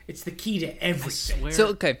everything. It's the key to everything. I swear so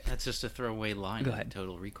okay, that's just a throwaway line. Go ahead. In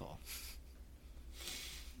Total Recall.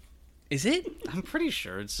 Is it? I'm pretty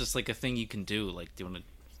sure it's just like a thing you can do, like doing a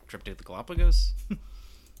trip to the Galapagos.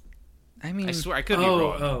 I mean, I swear I could be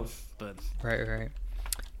wrong. But right.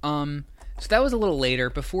 So that was a little later.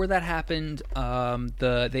 Before that happened,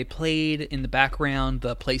 they played in the background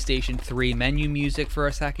the PlayStation 3 menu music for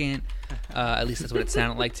a second. At least that's what it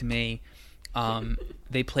sounded like to me.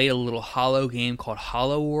 They played a little Hollow game called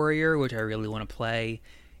Hollow Warrior, which I really want to play.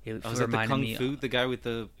 It was it the Kung Fu, the guy with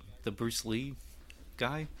the Bruce Lee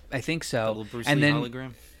guy? I think so. The little Bruce and Lee then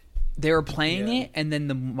hologram? they were playing it, and then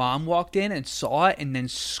the mom walked in and saw it, and then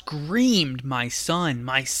screamed, my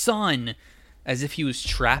son, as if he was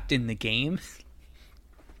trapped in the game.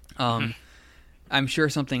 I'm sure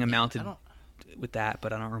something amounted with that,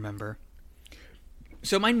 but I don't remember.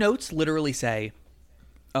 So my notes literally say,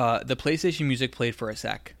 the PlayStation music played for a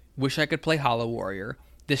sec. Wish I could play Hollow Warrior.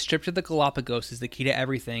 This trip to the Galapagos is the key to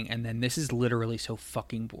everything, and then this is literally so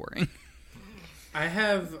fucking boring. I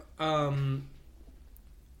have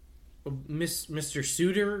Mr.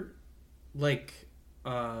 Suitor, like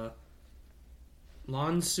Lon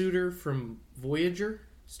Suitor from Voyager,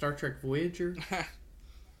 Star Trek Voyager.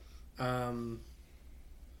 That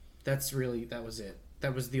was it.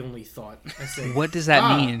 That was the only thought I said. What does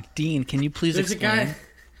that mean? Dean, can you please explain?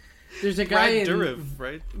 There's a guy Brad Dourif,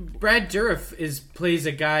 right? Brad Dourif plays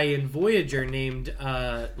a guy in Voyager named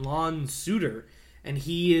Lon Suitor, and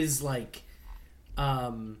he is like,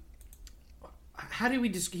 how do we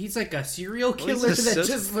just? He's like a serial killer he's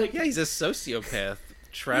a sociopath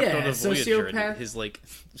trapped on a Voyager, and his like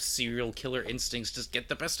serial killer instincts just get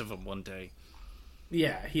the best of him one day.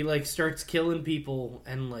 Yeah, he like starts killing people,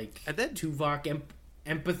 and then Tuvok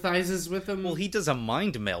empathizes with him. Well, he does a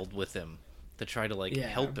mind meld with him to try to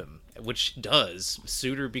help him, which does.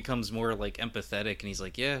 Suitor becomes more like empathetic, and he's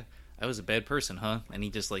like, "Yeah, I was a bad person, huh?" And he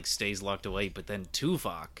just like stays locked away. But then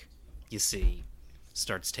Tuvok, you see,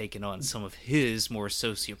 starts taking on some of his more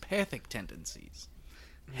sociopathic tendencies.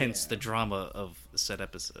 Hence the drama of said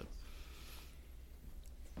episode.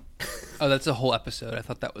 Oh, that's a whole episode. I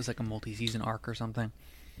thought that was like a multi-season arc or something.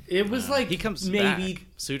 It was like he comes back.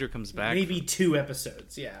 Suitor comes back. Maybe 2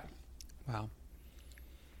 episodes, yeah. Wow.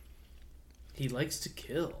 He likes to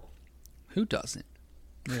kill. Who doesn't?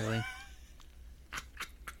 Really?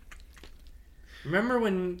 Remember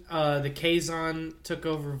when the Kazon took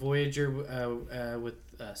over Voyager with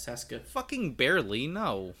Seska? Fucking barely,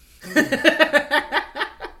 no.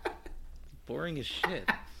 Boring as shit.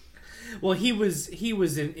 Well, he was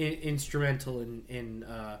instrumental in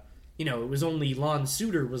it was only Lon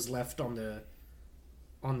Suitor was left on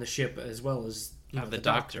the ship, as well as the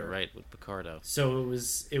doctor, right, with Picardo. So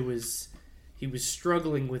he was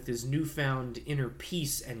struggling with his newfound inner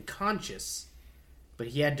peace and conscience, but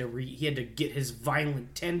he had to get his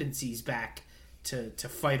violent tendencies back to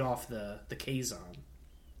fight off the Kazon.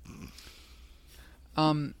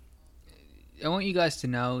 I want you guys to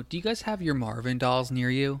know, do you guys have your Marvin dolls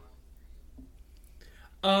near you?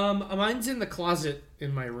 Mine's in the closet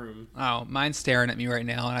in my room. Oh, mine's staring at me right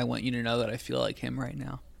now, and I want you to know that I feel like him right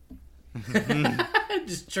now.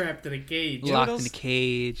 Just trapped in a cage. Locked in a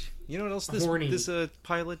cage. You know what else this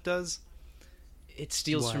pilot does? It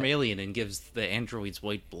steals from Alien and gives the androids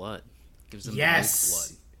white blood. Gives them milk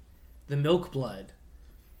blood. The milk blood.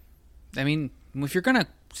 I mean, if you're gonna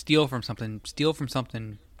steal from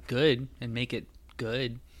something good and make it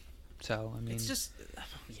good. So, I mean, it's just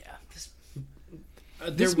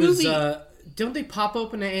there was don't they pop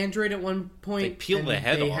open an android at one point? They peel the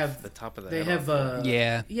head off the top of the head.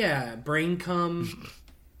 They have brain cum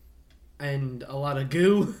and a lot of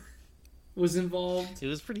goo was involved. It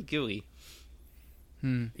was pretty gooey.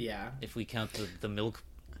 Yeah, if we count the milk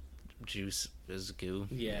juice as goo.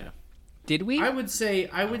 Yeah. Did we? I would say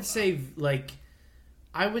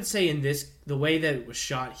in this, the way that it was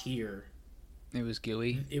shot here, it was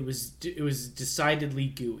gooey. It was decidedly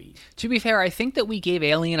gooey. To be fair, I think that we gave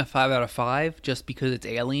Alien a 5 out of 5 just because it's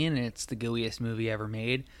Alien and it's the gooeyest movie ever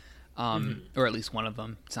made. Or at least one of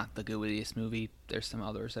them. It's not the gooeyest movie. There's some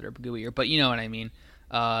others that are gooier, but you know what I mean.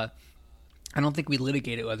 I don't think we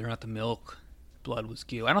litigated whether or not the milk blood was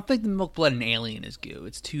goo. I don't think the milk blood in Alien is goo.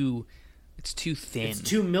 It's too thin. It's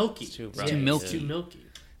too milky. It's too milky.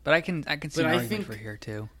 But I can see an argument for here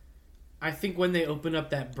too. I think when they opened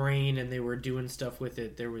up that brain and they were doing stuff with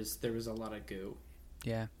it, there was a lot of goo.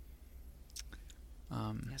 Yeah.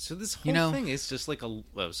 So this whole thing is just like a...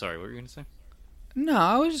 Oh, sorry, what were you going to say? No,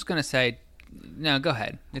 I was just going to say... No, go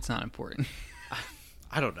ahead. It's not important.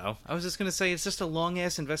 I don't know. I was just going to say it's just a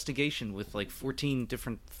long-ass investigation with like 14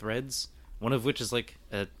 different threads, one of which is like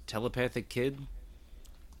a telepathic kid.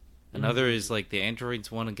 Another is like the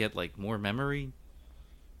androids want to get like more memory.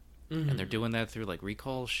 And they're doing that through like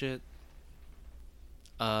recall shit.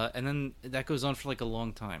 And then that goes on for like a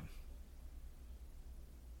long time.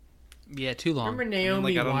 Yeah, too long. Remember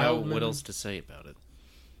Naomi I don't Wildman? know what else to say about it.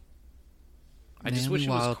 I just wish it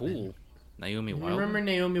was cool. Naomi Wildman. Remember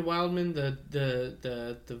Naomi Wildman,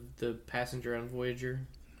 the passenger on Voyager?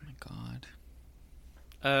 Oh my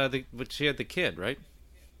god. But she had the kid, right?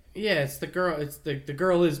 Yeah, it's the girl. It's the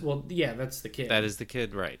girl is that's the kid. That is the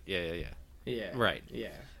kid, right? Yeah. Right. Yeah.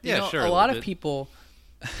 Yeah, sure. A lot of people.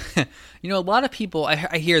 A lot of people.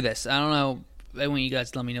 I hear this. I don't know. I want you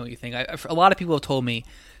guys to let me know what you think. A lot of people have told me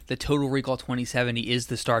that Total Recall 2070 is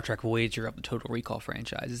the Star Trek Voyager of the Total Recall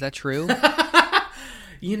franchise. Is that true?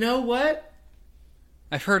 You know what?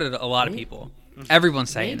 I've heard it a lot of people. Everyone's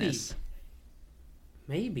saying this.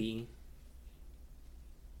 Maybe.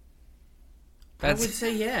 I would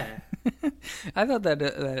say yeah. I thought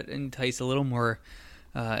that enticed a little more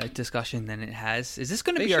discussion than it has. Is this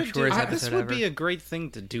going to be our shortest episode This would ever? be a great thing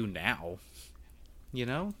to do now. You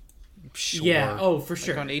know? Sure. Yeah. Oh, for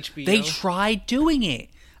sure. Like on HBO. They tried doing it.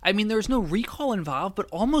 I mean, there was no recall involved, but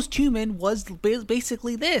Almost Human was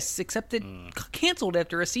basically this, except it canceled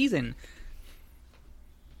after a season.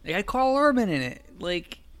 They had Carl Urban in it.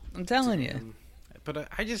 Like, I'm telling you. But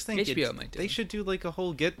I just think HBO might do they should do like a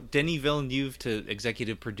whole get Denis Villeneuve to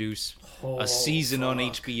executive produce a season on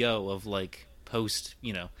HBO of like post,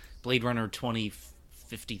 Blade Runner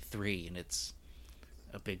 2053, and it's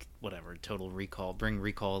a big whatever Total Recall. Bring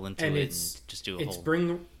Recall into it and just do a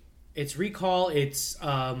whole. It's Recall. It's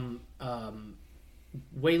Wayland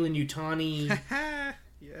Yutani.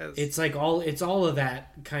 Yes. It's like all of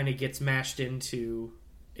that kind of gets mashed into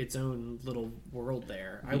its own little world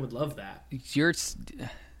there. I would love that.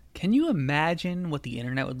 Can you imagine what the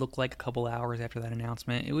internet would look like a couple hours after that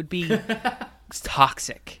announcement? It would be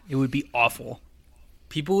toxic. It would be awful.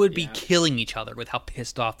 People would be killing each other with how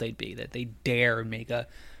pissed off they'd be that they dare make a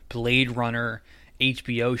Blade Runner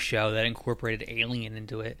HBO show that incorporated Alien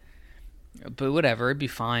into it. But whatever, it'd be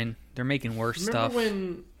fine. They're making worse stuff.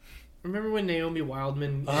 Remember when Naomi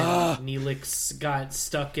Wildman and Neelix got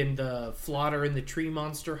stuck in the Flotter and the Tree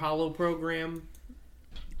Monster Hollow program?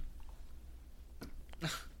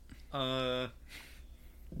 And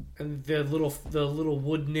the little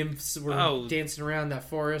wood nymphs were dancing around that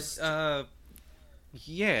forest.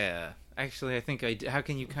 Yeah. Actually, I think how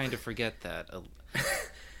can you kind of forget that?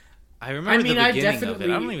 I remember the beginning of it.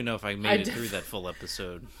 I don't even know if I made it through that full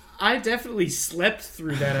episode. I definitely slept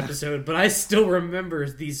through that episode, but I still remember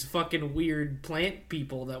these fucking weird plant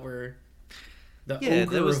people that were the ogre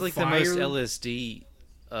that was of like fire. the most LSD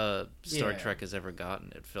Star Trek has ever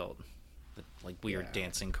gotten. It felt like weird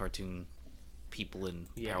dancing cartoon people in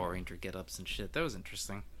Power Ranger get-ups and shit. That was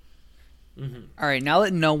interesting. Mm-hmm. All right, now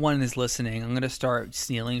that no one is listening, I'm going to start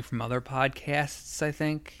stealing from other podcasts, I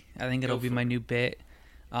think. It'll be my new bit.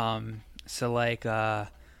 All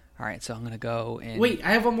right, so I'm going to go and... Wait,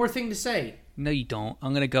 I have one more thing to say. No, you don't.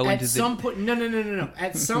 I'm going to go into some point... No.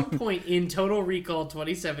 At some point in Total Recall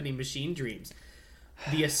 2070 Machine Dreams,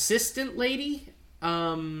 the assistant lady,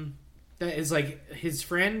 that is like his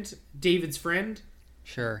friend, David's friend...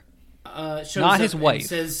 Sure. Shows Not up his wife. And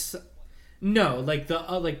says... No, like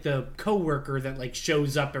the coworker that like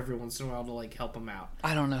shows up every once in a while to like help him out.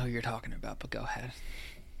 I don't know who you're talking about, but go ahead.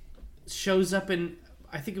 Shows up and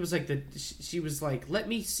I think it was like she was like, "Let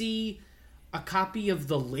me see a copy of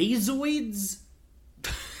the Lazoids."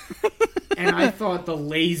 And I thought the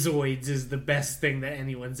Lazoids is the best thing that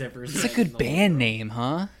anyone's ever said. It's a good band name,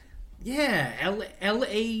 huh? Yeah,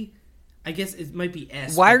 L-A, I guess it might be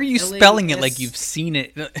S. Why are you spelling it like you've seen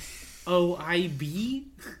it? O-I-B?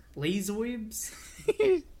 Lazoids?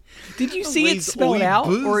 Did you see it spelled out,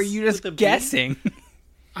 or are you just guessing?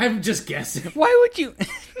 I'm just guessing. Why would you?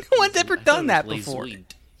 No one's ever done that before.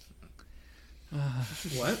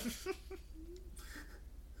 What?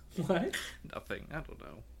 What? Nothing. I don't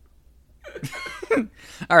know.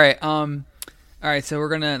 All right. So we're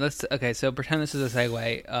gonna So pretend this is a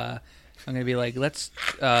segue. I'm gonna be like, let's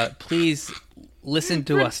please listen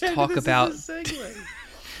to us talk about.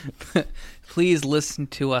 Please listen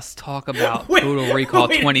to us talk about Total Recall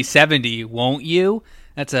 2070, won't you?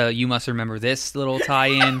 That's a You Must Remember This little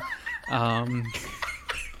tie-in.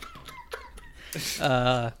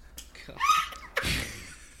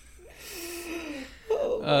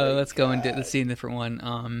 Let's go and let's see a different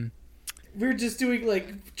one. We're just doing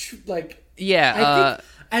like yeah. I think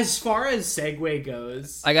as far as segue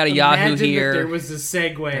goes, I got a Yahoo here. That there was a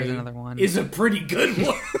segue. There's another one. Is a pretty good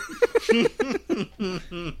one.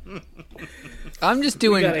 I'm just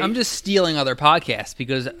stealing other podcasts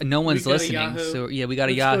because no one's listening. So yeah, we got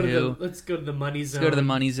a Yahoo. Let's go to the Money Zone. Let's go to the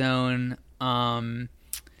Money Zone. Oh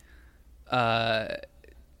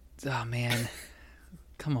man,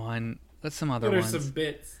 Come on. What's some other ones? What are some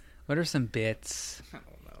bits? What are some bits? I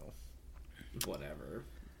don't know. Whatever.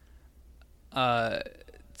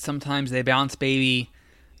 Sometimes they bounce, baby.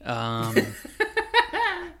 I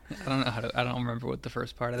don't remember what the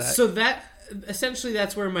first part of that. So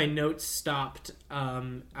that's where my notes stopped.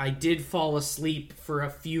 I did fall asleep for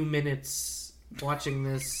a few minutes watching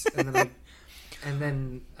this, and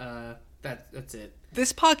then that's it.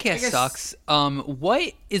 This podcast sucks.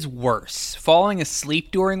 What is worse, falling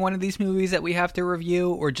asleep during one of these movies that we have to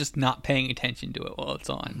review, or just not paying attention to it while it's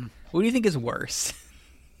on? What do you think is worse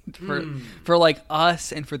for like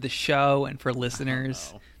us and for the show and for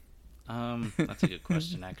listeners? That's a good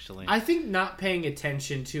question, actually. I think not paying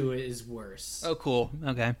attention to it is worse. Oh, cool.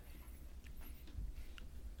 Okay.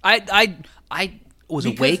 I was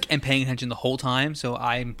awake and paying attention the whole time, so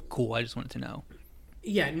I'm cool. I just wanted to know.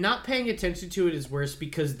 Yeah, not paying attention to it is worse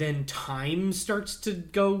because then time starts to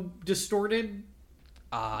go distorted.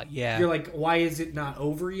 Yeah. You're like, why is it not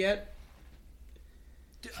over yet?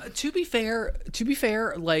 To be fair,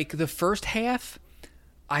 like the first half,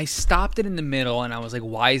 I stopped it in the middle and I was like,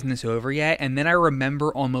 why isn't this over yet? And then I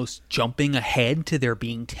remember almost jumping ahead to there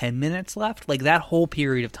being 10 minutes left. Like that whole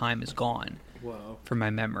period of time is gone. Whoa. From my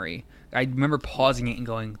memory. I remember pausing it and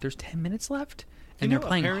going, there's 10 minutes left? And they're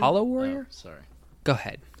playing Hollow Warrior? Oh, sorry. Go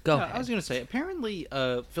ahead. Go ahead. I was going to say, apparently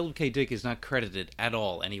Philip K. Dick is not credited at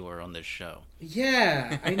all anywhere on this show.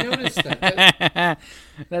 Yeah, I noticed that.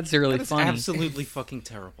 That's really funny. Absolutely fucking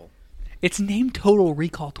terrible. It's named Total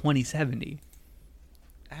Recall 2070.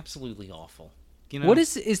 Absolutely awful. You know, what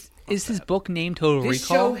is his book named Total this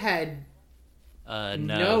Recall? This show had...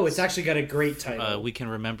 No, it's actually got a great title. We Can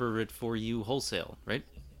Remember It For You Wholesale, right?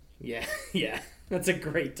 Yeah, that's a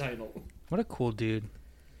great title. What a cool dude.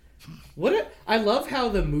 I love how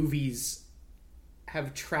the movies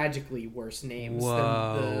have tragically worse names than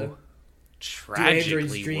the...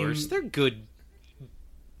 Tragically worse? They're good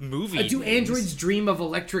movies. Do Androids Dream of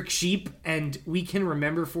Electric Sheep and We Can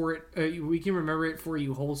Remember It For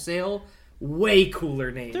You Wholesale? Way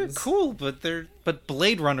cooler names. They're cool, but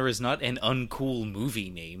Blade Runner is not an uncool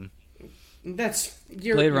movie name.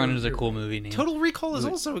 Blade Runner is a cool movie name. Total Recall is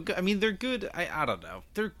also a good. I mean, they're good. I don't know.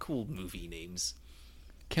 They're cool movie names.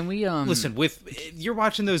 Can we listen? You're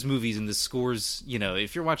watching those movies and the scores. You know,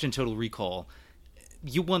 if you're watching Total Recall,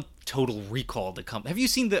 you want Total Recall to come. Have you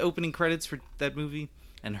seen the opening credits for that movie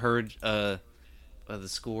and heard the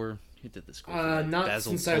score? Who did the score? Not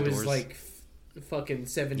Basil since Poledouris? I was like fucking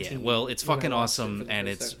 17. Yeah, well, it's fucking awesome and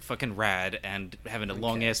it's fucking rad, and having a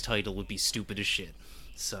long ass title would be stupid as shit.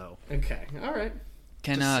 So okay, all right.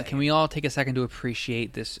 Can we all take a second to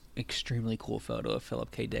appreciate this extremely cool photo of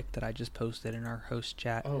Philip K. Dick that I just posted in our host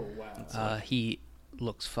chat? Oh wow, he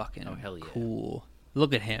looks fucking hell yeah. cool.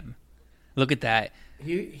 Look at him. Look at that.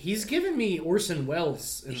 He's giving me Orson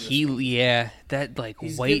Welles. That like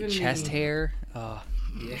white chest hair.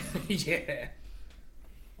 Yeah.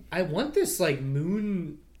 I want this like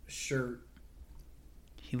moon shirt.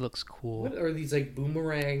 He looks cool. What are these like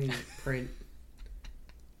boomerang print?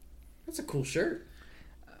 That's a cool shirt.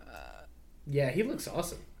 Yeah, he looks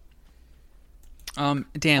awesome.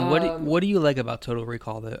 Dan, what do you like about Total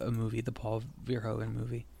Recall, the movie, the Paul Verhoeven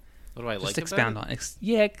movie? What do I like? Just expound on it.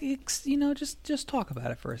 Just talk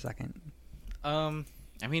about it for a second. I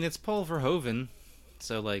mean, it's Paul Verhoeven,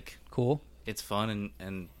 so like, cool. It's fun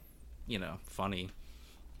and funny.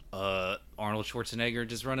 Arnold Schwarzenegger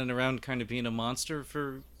just running around kind of being a monster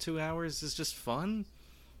for 2 hours is just fun.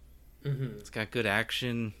 Mm-hmm. It's got good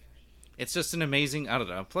action. It's just an amazing, I don't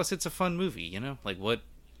know. Plus, it's a fun movie, like what?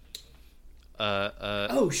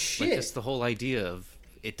 Oh shit! Like just the whole idea of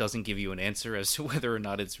it doesn't give you an answer as to whether or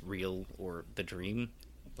not it's real or the dream.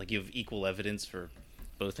 Like you have equal evidence for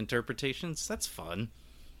both interpretations. That's fun.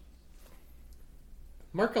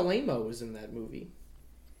 Mark Alamo was in that movie.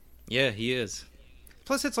 Yeah, he is.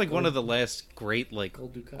 Plus, it's like one of the last great like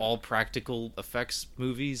all practical effects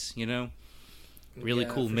movies. Really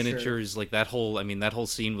cool miniatures, like that whole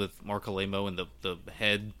scene with Mark Alamo and the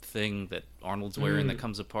head thing that Arnold's wearing that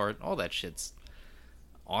comes apart. All that shit's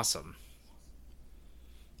awesome.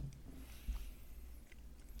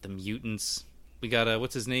 The mutants. We got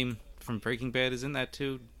what's his name from Breaking Bad is in that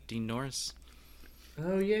too. Dean Norris.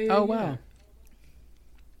 Oh yeah. Oh wow.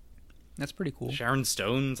 That's pretty cool. Sharon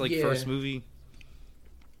Stone's first movie.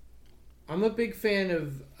 I'm a big fan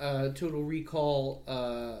of Total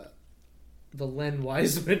Recall. The Len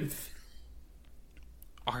Wiseman.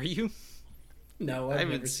 Are you? No, I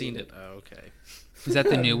haven't seen it. Oh, okay. Is that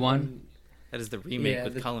the new one? That is the remake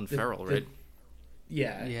with Colin Farrell, right?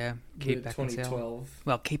 Yeah. Yeah. Kate Beckinsale. 2012.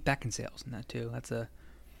 Well, Kate Beckinsale's in that too. That's a.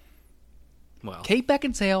 Well, Kate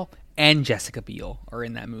Beckinsale and Jessica Biel are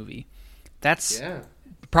in that movie. That's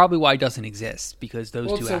probably why it doesn't exist, because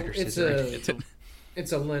those two actresses are in it.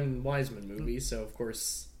 It's a Len Wiseman movie, so of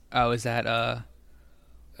course. Oh, is that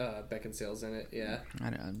Beckinsale's in it? Yeah. I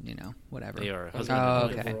don't, whatever. They are.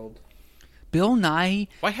 Okay. Bill Nye.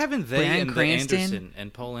 Why haven't they Bryan and Cranston, Anderson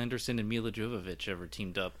and Paul Anderson and Mila Jovovich ever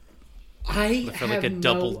teamed up For like a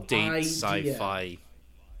double date sci-fi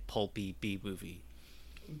pulpy B movie?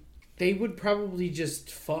 They would probably just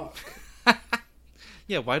fuck.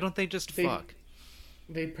 Yeah, why don't they just fuck?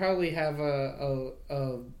 They'd probably have a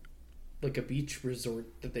beach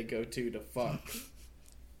resort that they go to fuck.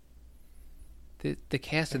 The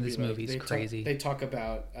cast of this movie is crazy. They talk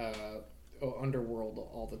about Underworld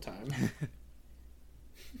all the time.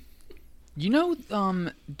 Do you know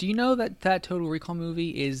that Total Recall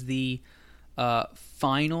movie is the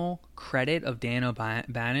final credit of Dan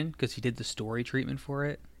O'Bannon because he did the story treatment for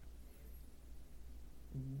it?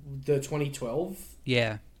 The 2012?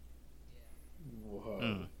 Yeah.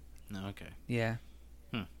 Whoa. No, okay. Yeah.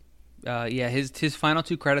 Yeah, his final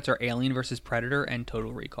two credits are Alien vs. Predator and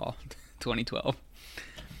Total Recall 2012. Wow.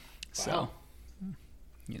 So,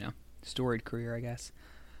 storied career, I guess.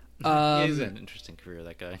 Yeah, he's an interesting career,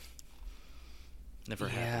 that guy. Never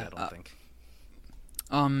had it, I don't think.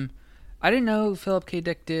 I didn't know Philip K.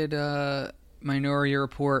 Dick did Minority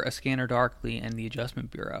Report, A Scanner Darkly, and The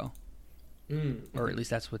Adjustment Bureau. Or at least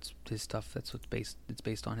that's what's his stuff. It's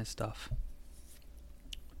based on his stuff.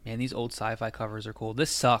 Man, these old sci-fi covers are cool. This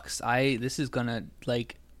sucks. This is gonna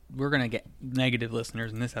we're gonna get negative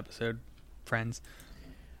listeners in this episode, friends.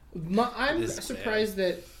 I'm surprised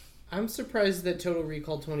that Total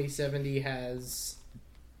Recall 2070 has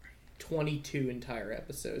 22 entire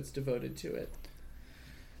episodes devoted to it.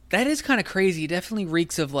 That is kind of crazy. It definitely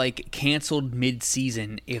reeks of canceled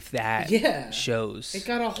mid-season, if that shows. It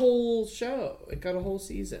got a whole show. It got a whole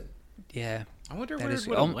season. Yeah. I wonder where it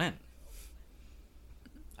went.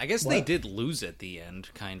 I guess they did lose at the end,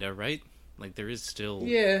 kind of, right? There is still...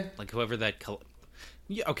 Yeah. Whoever that...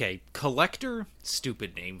 Yeah, okay, Collector,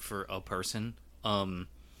 stupid name for a person. Right?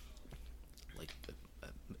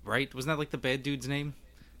 Wasn't that the bad dude's name?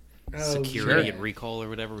 Security and Recall or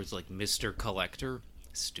whatever was Mr. Collector.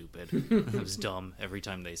 Stupid. It was dumb every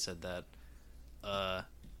time they said that.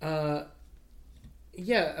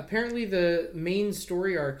 Yeah, apparently the main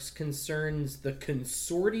story arcs concerns the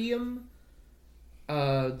Consortium,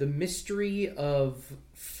 the mystery of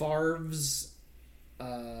Favre's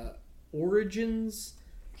origins.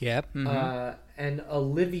 Yep. Mm-hmm. And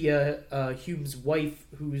Olivia, Hume's wife,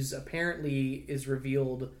 who's apparently is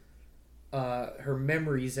revealed her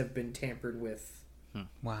memories have been tampered with.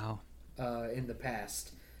 Wow. In the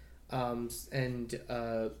past. And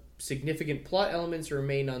significant plot elements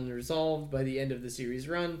remain unresolved by the end of the series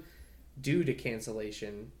run due to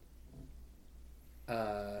cancellation.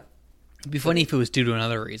 It'd be funny if it was due to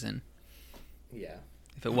another reason. Yeah.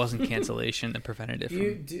 If it wasn't cancellation that prevented it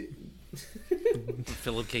from...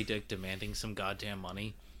 Philip K. Dick demanding some goddamn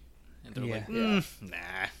money. And they're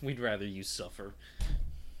nah, we'd rather you suffer.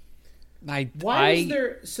 Why was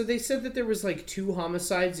there... So they said that there was 2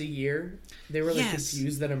 homicides a year. They were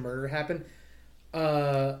confused that a murder happened.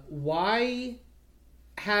 Why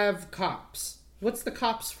have cops? What's the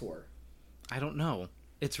cops for? I don't know.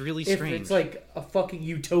 It's really strange. If it's a fucking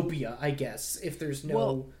utopia, I guess, if there's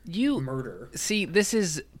no murder. See, this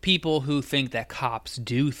is people who think that cops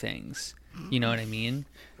do things. You know what I mean?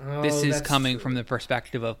 This is coming from the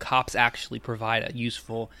perspective of cops actually provide a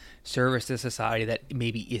useful service to society that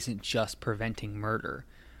maybe isn't just preventing murder,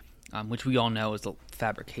 which we all know is a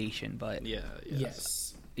fabrication. But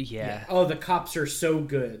yes, yeah. Oh, the cops are so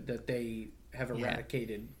good that they have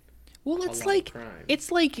eradicated. Well, it's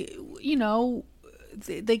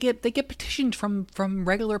they get petitions from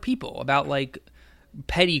regular people about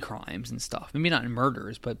petty crimes and stuff. Maybe not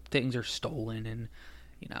murders, but things are stolen and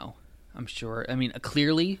I'm sure. I mean,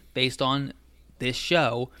 clearly, based on this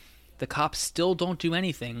show, the cops still don't do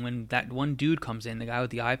anything when that one dude comes in, the guy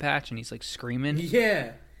with the eye patch, and he's screaming.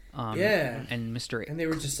 Yeah. And Mr. And they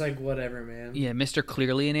were just whatever, man. Yeah, Mr.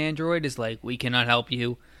 Clearly an android is we cannot help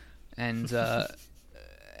you, and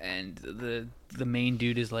and the main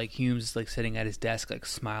dude is Hume's sitting at his desk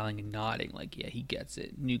smiling and nodding yeah, he gets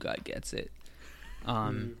it. New guy gets it.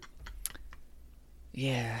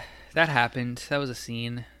 Yeah, that happened. That was a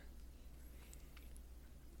scene.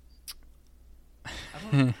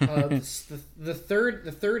 The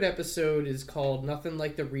third episode is called Nothing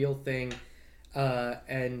Like the Real Thing,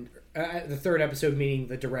 and the third episode meaning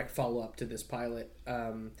the direct follow-up to this pilot.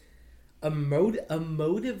 A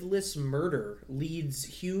motiveless murder leads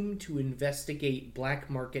Hume to investigate black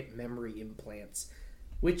market memory implants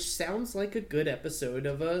which sounds like a good episode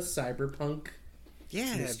of a cyberpunk.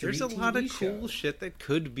 Yeah, mystery there's a lot TV of cool show. shit that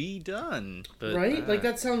could be done, but, Right? Like,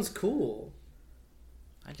 that sounds cool.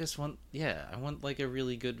 I just want, I want like a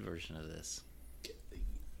really good version of this.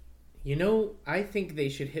 You know, I think they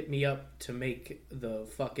should hit me up to make the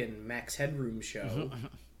fucking Max Headroom show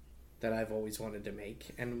that I've always wanted to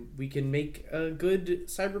make, and we can make a good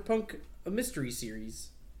cyberpunk mystery series.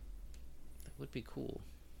 That would be cool.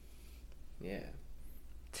 Yeah.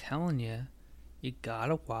 Telling you, you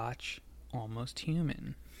gotta watch Almost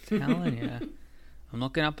Human. Telling you. I'm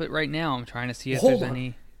looking up it right now. I'm trying to see if there's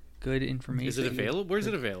any good information. Is it available? Where's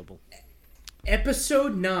it available?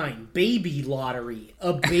 Episode 9, Baby Lottery.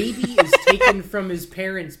 A baby is taken from his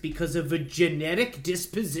parents because of a genetic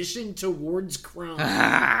disposition towards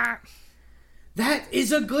crime. That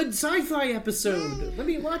is a good sci-fi episode. Let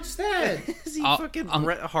me watch that. Is he fucking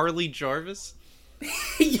Harley Jarvis?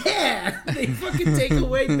 Yeah, they fucking take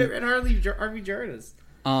away Harvey Jarvis.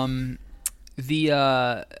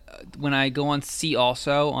 When I go on See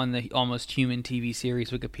Also on the Almost Human TV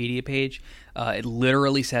series Wikipedia page, it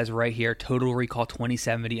literally says right here, Total Recall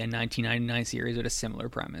 2070 and 1999 series with a similar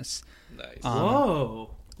premise. Nice.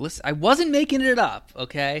 Whoa. Listen, I wasn't making it up,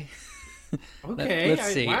 okay? Okay.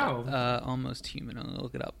 Let's see. Wow. Almost Human. I'm going to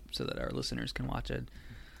look it up so that our listeners can watch a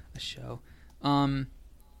show.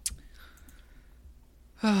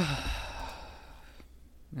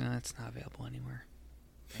 No, it's not available anywhere.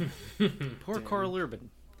 Poor Carl Urban.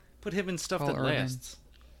 Put him in stuff Carl that Urban. lasts.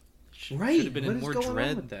 Right. Should have been What in is more going Dread.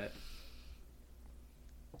 on with that?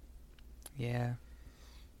 Yeah.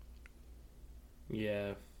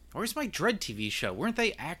 Yeah. Where's my Dread TV show? Weren't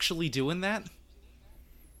they actually doing that?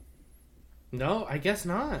 No, I guess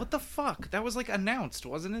not. What the fuck? That was like announced,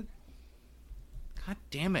 wasn't it? God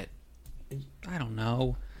damn it. I don't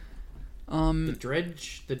know. The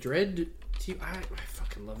Dread. I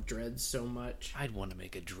fucking love Dread so much. I'd want to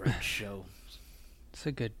make a Dread show. It's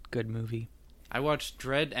a good movie. I watched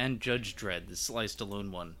Dread and Judge Dredd, the Sly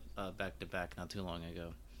Stallone one, back to back not too long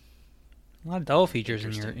ago. A lot of double features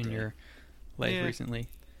in Interesting your life Yeah. recently.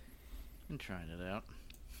 Been trying it out.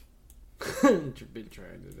 Been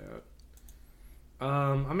trying it out.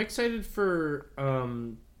 I'm excited for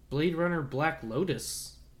Blade Runner Black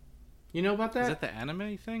Lotus. You know about that? Is that the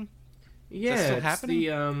anime thing? Yeah, still it's happening?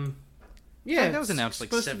 Yeah, that was it's announced like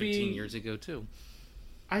supposed to 17 be- years ago too.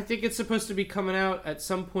 I think it's supposed to be coming out at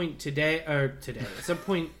some point today. At some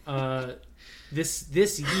point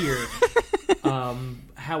this year.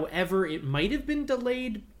 However, it might have been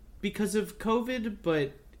delayed because of COVID,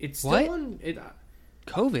 but it's still What? on.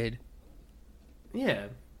 COVID? Yeah.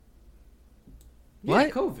 What?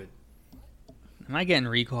 Yeah, COVID. Am I getting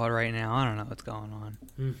recalled right now? I don't know what's going on.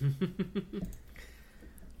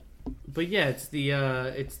 But yeah, it's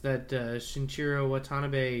that Shinichiro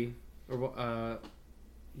Watanabe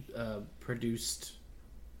produced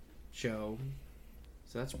show,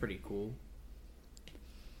 so that's pretty cool.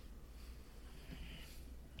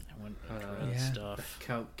 I want Yeah. stuff.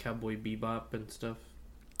 Cowboy Bebop and stuff.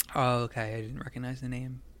 Oh, okay. I didn't recognize the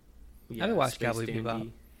name. Yeah, haven't watched Space Cowboy Dandy.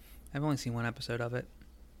 Bebop. I've only seen one episode of it.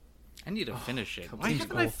 I need to finish it. come Why on, haven't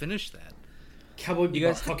go. I finished that? Cowboy Bebop You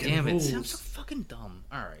guys- fucking Damn it! rules. Sounds so fucking dumb.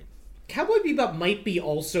 All right. Cowboy Bebop might be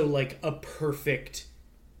also like a perfect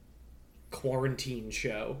quarantine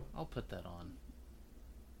show, I'll put that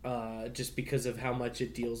on. just because of how much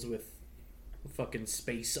it deals with fucking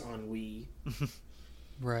space ennui.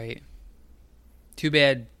 Right. Too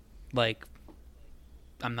bad, like,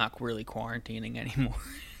 I'm not really quarantining anymore.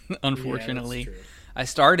 Unfortunately. Yeah, that's true. I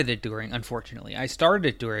started it during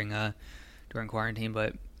quarantine,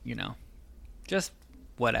 but, you know, just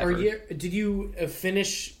whatever. Did you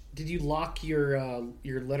finish? Did you lock your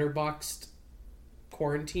Letterboxd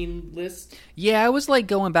quarantine list? Yeah, I was like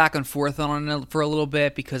going back and forth on it for a little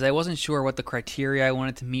bit because I wasn't sure what the criteria I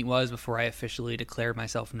wanted to meet was before I officially declared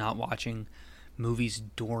myself not watching movies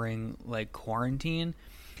during like quarantine.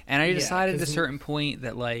 And I Yeah, decided at a 'cause- certain point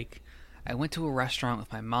that like I went to a restaurant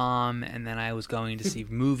with my mom and then I was going to see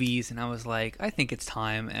movies and I was like, I think it's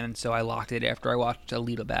time. And so I locked it after I watched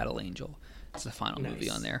Alita Battle Angel. It's the final movie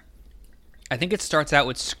Nice. on there. I think it starts out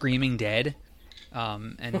with Screaming Dead.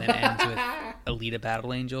 And then ends with Alita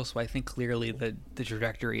Battle Angel, so I think clearly the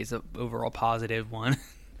trajectory is an overall positive one.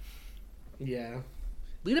 Yeah.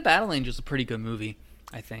 Alita Battle Angel is a pretty good movie,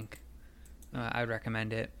 I think. I'd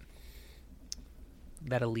recommend it.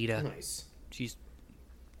 That Alita, Nice. she's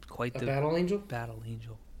quite A the Battle Angel? Battle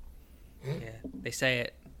Angel. Yeah, they say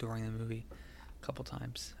it during the movie a couple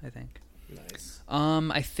times, I think. Nice.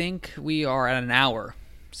 I think we are at an hour,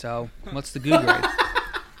 so what's the Goo grade?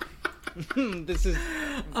 This is.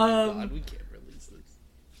 Oh my God, we can't release this.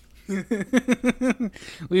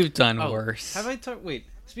 We've done worse. Have I talked? Wait.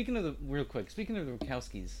 Speaking of the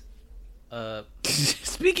Wachowskis.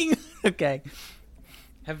 Okay.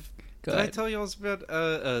 Did I tell you all about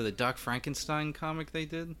the Doc Frankenstein comic they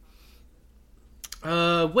did?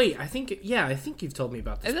 Wait, I think you've told me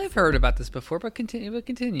about this. I've heard about this before, but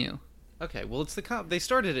continue. Okay, well, it's they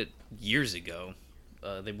started it years ago.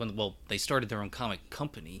 They started their own comic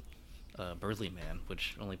company, Burley Man,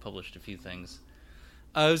 which only published a few things.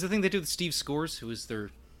 It was the thing they did with Steve Scores, who was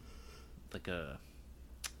their a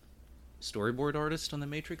storyboard artist on the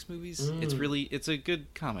Matrix movies. It's a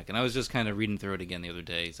good comic, and I was just kind of reading through it again the other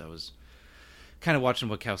day as I was kind of watching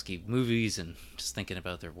Wachowski movies and just thinking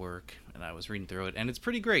about their work, and I was reading through it, and it's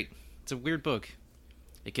pretty great. It's a weird book.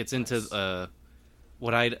 It gets into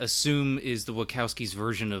what I'd assume is the Wachowskis'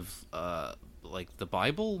 version of the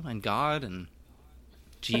Bible and God and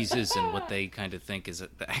Jesus and what they kind of think is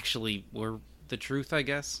actually were the truth, I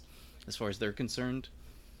guess, as far as they're concerned.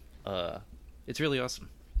 It's really awesome,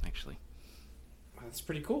 actually. That's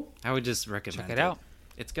pretty cool. I would just recommend Check it out.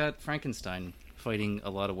 It's got Frankenstein fighting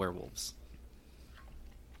a lot of werewolves.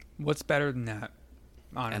 What's better than that?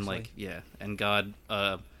 Honestly. And God,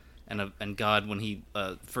 and God, when he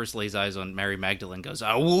first lays eyes on Mary Magdalene, goes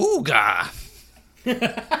 "Awooga!"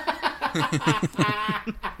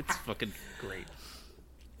 It's fucking great,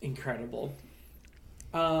 incredible.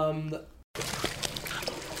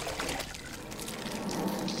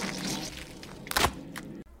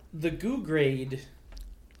 The Goo Grade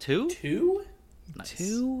 2? Nice.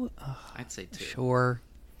 2? I'd say 2.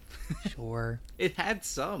 Sure. It had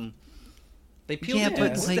some. They peeled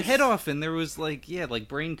the head off, and there was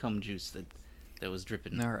brain cum juice that was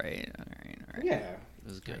dripping. All right. Yeah, it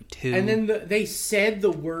was good. 2. And then they said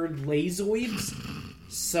the word lazoids,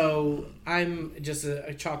 so I'm just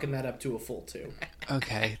chalking that up to a full 2.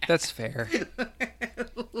 Okay, that's fair.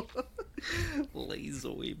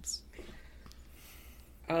 Lazoids.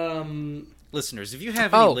 Listeners, if you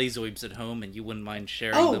have any lazoids at home and you wouldn't mind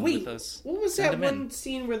sharing them with us, what was that one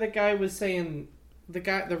scene where the guy was saying,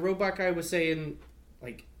 the robot guy was saying,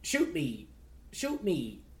 like, shoot me.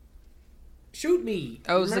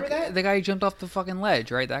 Oh, remember that? The guy who jumped off the fucking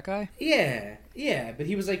ledge, right? That guy? Yeah, but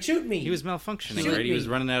he was like, shoot me. He was malfunctioning, right? He was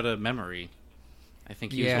running out of memory. I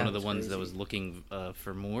think he was one of the ones that was looking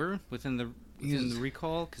for more within the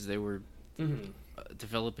recall, because they were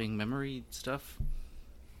developing memory stuff.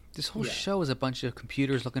 This whole show is a bunch of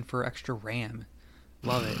computers looking for extra RAM.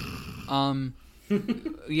 Love it.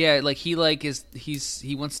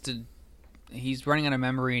 He's running out of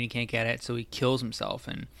memory and he can't get it, so he kills himself,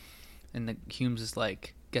 and the Humes is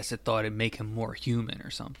like, guess it thought it'd make him more human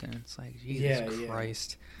or something. It's like, Jesus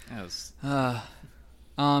Christ.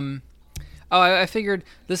 I figured,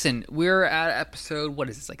 listen, we're at episode, what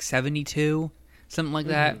is this, like 72? Something like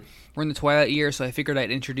that. We're in the Twilight year, so I figured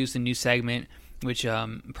I'd introduce a new segment, which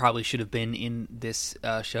probably should have been in this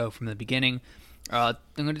show from the beginning. I'm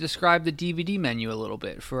going to describe the DVD menu a little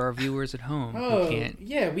bit for our viewers at home who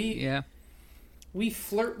can't. We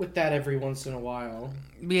flirt with that every once in a while.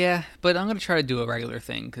 Yeah, but I'm going to try to do a regular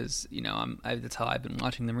thing because, that's how I've been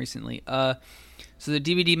watching them recently. So the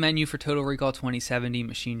DVD menu for Total Recall 2070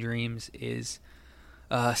 Machine Dreams is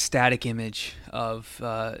a static image of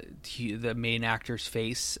the main actor's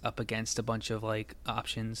face up against a bunch of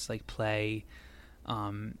options like play.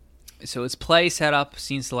 So it's play, setup,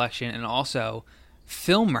 scene selection, and also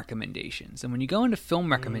film recommendations. And when you go into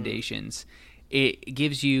film recommendations, it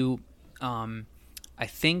gives you, I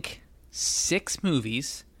think, 6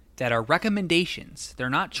 movies that are recommendations. They're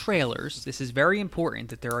not trailers. This is very important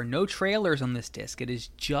that there are no trailers on this disc. It is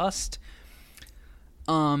just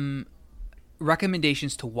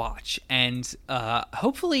recommendations to watch. And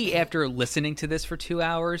hopefully after listening to this for 2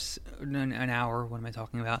 hours, an hour, what am I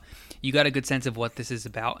talking about? You got a good sense of what this is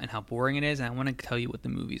about and how boring it is. And I want to tell you what the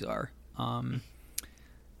movies are.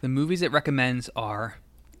 The movies it recommends are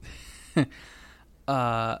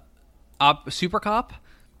Super Cop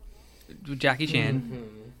with Jackie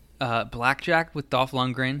Chan, Blackjack with Dolph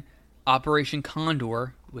Lundgren, Operation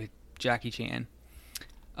Condor with Jackie Chan,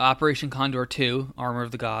 Operation Condor 2, Armor of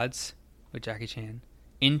the Gods with Jackie Chan,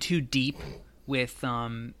 Into Deep with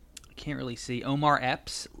I can't really see, Omar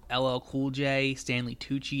Epps, LL Cool J, Stanley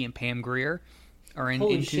Tucci, and Pam Grier are in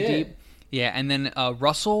Into Deep. Yeah, and then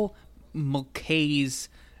Russell Mulcahy's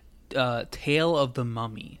Tale of the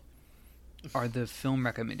Mummy are the film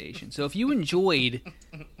recommendations. So if you enjoyed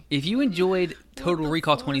Total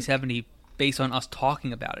Recall 2070 based on us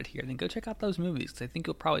talking about it here, then go check out those movies, because I think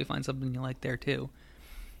you'll probably find something you like there too.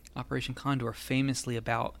 Operation Condor, famously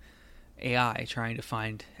about AI trying to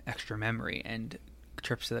find extra memory and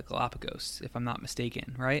trips to the Galapagos, if I'm not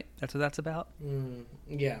mistaken, right? That's what that's about?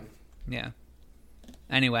 Yeah. Yeah.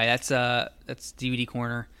 Anyway, that's DVD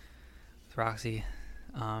Corner with Roxy.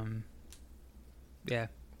 Yeah.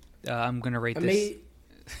 I'm going to rate this.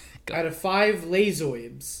 Out of 5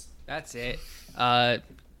 Lazoibs. That's it. Man,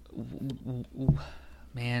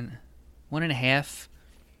 1.5.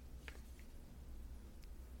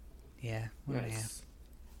 Yeah, 1.5.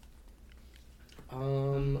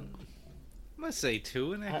 I'm gonna say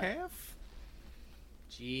 2.5.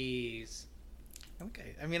 Jeez.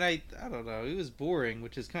 Okay. I mean, I don't know. It was boring,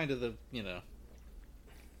 which is kind of the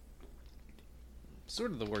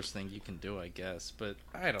sort of the worst thing you can do, I guess. But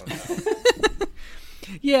I don't know.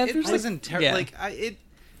 Yeah, it wasn't terrible. Like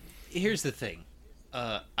here's the thing.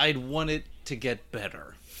 I'd want it to get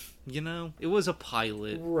better. It was a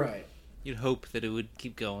pilot. Right. You'd hope that it would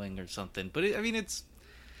keep going or something. But it's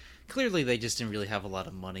clearly they just didn't really have a lot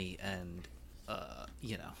of money, and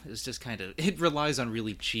it's just kind of, it relies on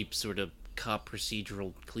really cheap sort of cop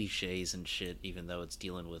procedural cliches and shit, even though it's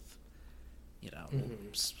dealing with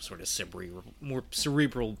sort of more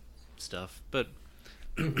cerebral stuff. But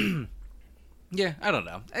yeah, I don't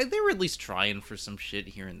know. They were at least trying for some shit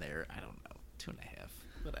here and there. I don't know, 2.5,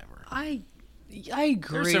 whatever. I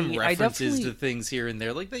agree. There's some references to things here and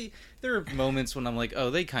there. Like there are moments when I'm like, oh,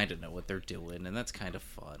 they kind of know what they're doing, and that's kind of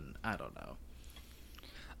fun. I don't know.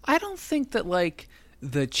 I don't think that like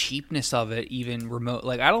the cheapness of it even remote.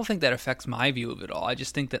 Like I don't think that affects my view of it all. I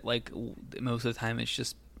just think that like most of the time it's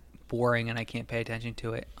just boring and I can't pay attention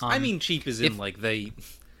to it. I mean, cheap is in like I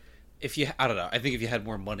don't know. I think if you had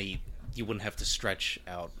more money, you wouldn't have to stretch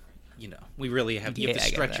out. We really have to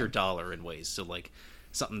stretch your dollar in ways. So like.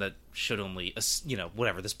 Something that should only,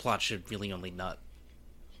 whatever, this plot should really only not,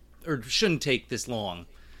 or shouldn't take this long.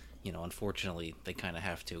 Unfortunately, they kind of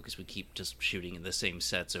have to because we keep just shooting in the same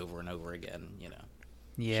sets over and over again,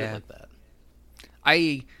 Yeah. Shit like that.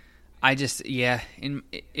 I just,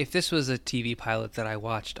 if this was a TV pilot that I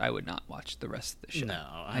watched, I would not watch the rest of the show. No,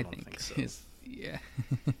 I don't think so. Yeah.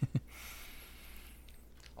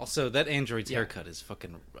 Also, that android's haircut is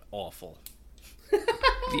fucking awful.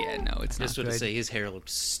 Yeah, no, it's not just good. To say his hair looked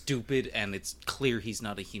stupid, and it's clear he's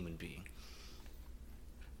not a human being.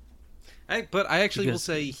 But I actually will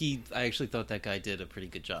say I actually thought that guy did a pretty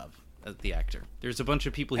good job as the actor. There's a bunch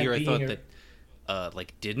of people here I thought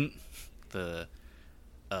that didn't. The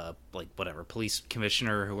whatever police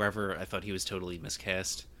commissioner or whoever, I thought he was totally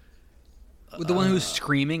miscast. The one who was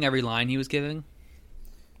screaming every line he was giving.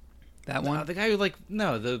 That one. The guy who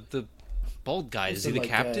the bald guy. Is he the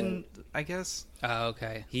captain? I guess. Oh,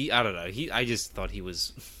 okay. I don't know. I just thought he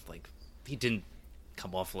was like, he didn't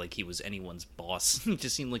come off like he was anyone's boss. He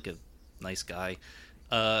just seemed like a nice guy.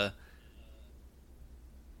 And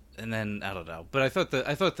then I don't know. But I thought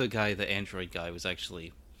the guy, the android guy, was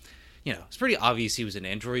actually, it's pretty obvious he was an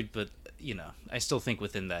android. But I still think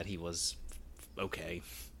within that he was okay.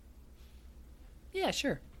 Yeah,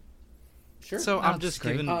 sure. So I'm just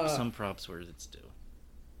giving some props where it's due.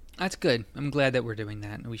 That's good. I'm glad that we're doing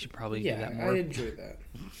that, and we should probably do that more. I enjoy that.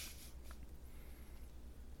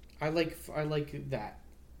 I like that.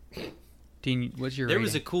 Dean, what's your? There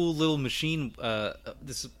was a cool little machine.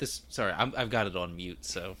 This. Sorry, I've got it on mute,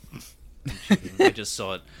 so I just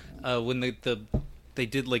saw it. When they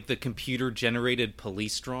did like the computer generated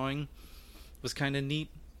police drawing, was kind of neat.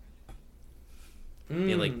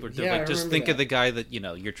 Just think of the guy that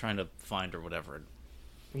you're trying to find or whatever.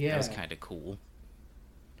 Yeah, that was kind of cool.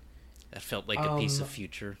 That felt like a piece of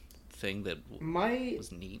future thing that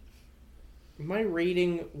was neat. My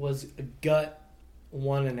rating was a gut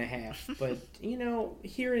 1.5, but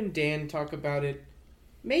hearing Dan talk about it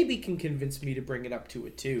maybe can convince me to bring it up to a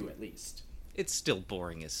 2 at least. It's still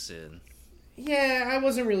boring as sin. Yeah, I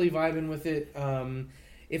wasn't really vibing with it.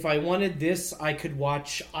 If I wanted this, I could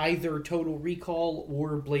watch either Total Recall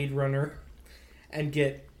or Blade Runner and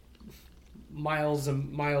get miles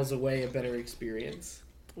and miles away a better experience.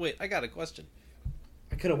 Wait, I got a question.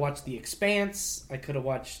 I could have watched The Expanse. I could have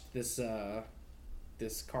watched this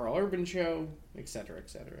Carl Urban show, etc.,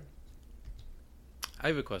 etc. I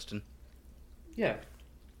have a question. Yeah.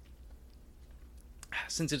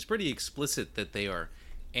 Since it's pretty explicit that they are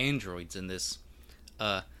androids in this,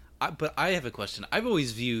 but I have a question. I've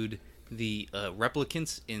always viewed the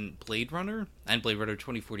replicants in Blade Runner and Blade Runner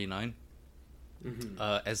 2049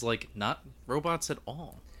 as like not robots at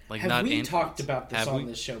all. Like, have we talked about this on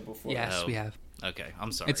this show before? Yes, we have. Okay,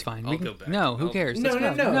 I'm sorry. It's fine. I'll go back. No, who cares? No.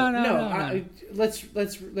 Let's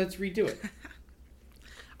redo it.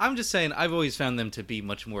 I'm just saying, I've always found them to be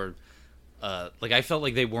much more like I felt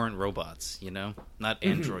like they weren't robots, you know, not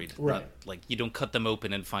android. Right. Not, like you don't cut them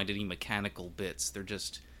open and find any mechanical bits. They're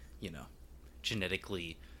just, you know,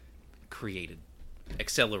 genetically created,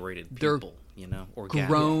 accelerated people. You know,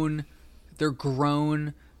 organic. They're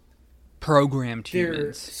grown, programmed They're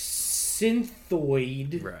humans.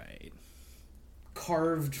 Synthoid, Right.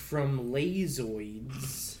 Carved from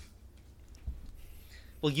lazoids.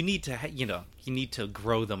 Well, you need to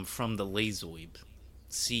grow them from the lazoid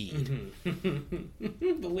seed.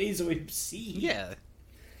 The lazoid seed. Yeah,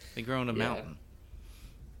 they grow in a mountain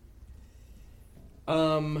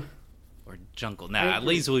or jungle. Nah, a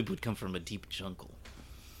lazoid would come from a deep jungle.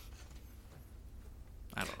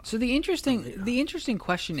 I don't know. So the interesting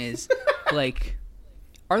question is, like,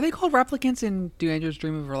 are they called replicants in Do Androids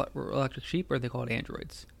Dream of Electric Sheep, or are they called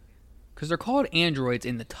androids? Because they're called androids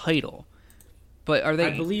in the title, but are they?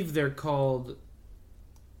 I believe they're called.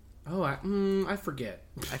 Oh, I forget.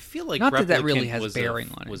 I feel like not that really Replicant has bearing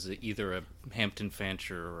on it. Was either a Hampton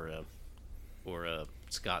Fancher or a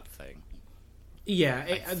Scott thing.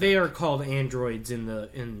 Yeah, they are called androids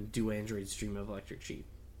in Do Androids Dream of Electric Sheep.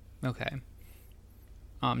 Okay.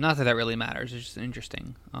 Not that really matters. It's just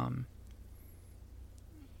interesting.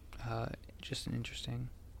 Just an interesting.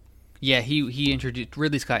 Yeah, he introduced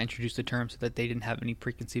Ridley Scott introduced the term so that they didn't have any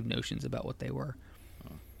preconceived notions about what they were.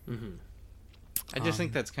 Mm-hmm. I just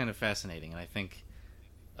think that's kind of fascinating, and I think,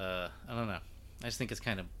 I don't know. I just think it's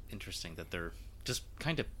kind of interesting that they're just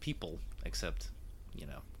kind of people, except, you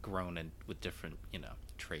know, grown and with different, you know,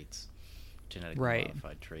 traits, genetically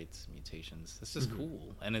modified traits, mutations. It's just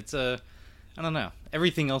cool, and it's I don't know.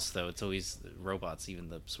 Everything else, though, it's always robots, even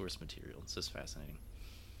the source material. It's just fascinating.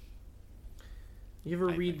 You ever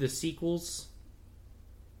read the sequels?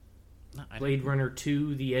 No, Blade Runner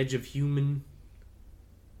 2, The Edge of Human.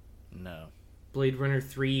 No. Blade Runner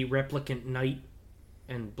 3, Replicant Night.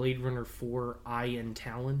 And Blade Runner 4, Eye and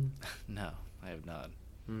Talon. No, I have not.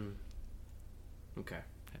 Okay.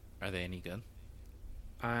 Are they any good?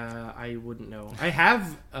 I wouldn't know. I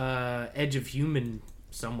have Edge of Human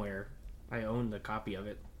somewhere. I own the copy of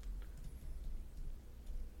it.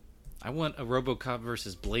 I want a RoboCop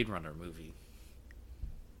versus Blade Runner movie.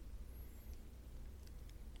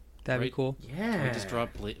 That'd be cool. Yeah. Can we just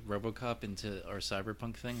drop RoboCop into our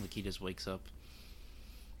cyberpunk thing? Like he just wakes up.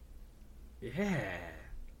 Yeah.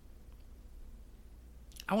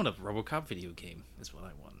 I want a RoboCop video game. Is what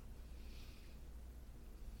I want.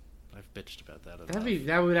 I've bitched about that enough.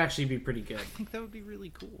 That would actually be pretty good. I think that would be really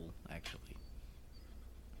cool. Actually,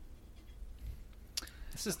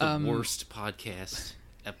 this is the worst podcast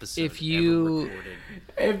episode ever recorded.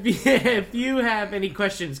 If you have any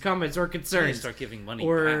questions, comments, or concerns, start giving money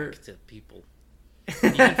back to people.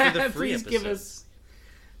 Even for the free please episodes. give us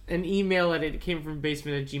an email at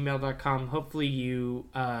itcamefrombasement@gmail.com. Hopefully you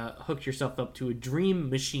hooked yourself up to a dream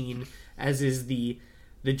machine, as is the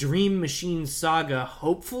Dream Machine saga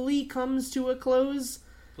hopefully comes to a close.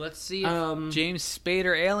 Let's see if James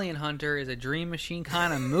Spader Alien Hunter is a dream machine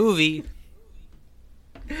kind of movie.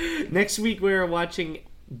 Next week we're watching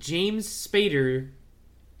James Spader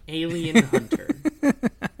Alien Hunter.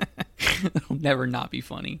 It'll never not be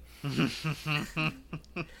funny.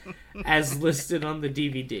 As listed on the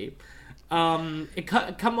DVD.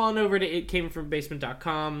 Come on over to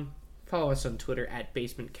itcamefrombasement.com. Follow us on Twitter at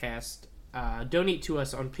BasementCast. Donate to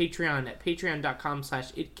us on Patreon at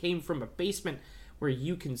patreon.com/itcamefromabasement, where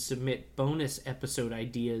you can submit bonus episode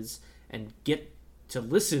ideas and get to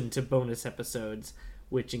listen to bonus episodes,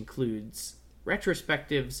 which includes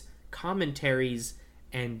retrospectives, commentaries,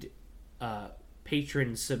 and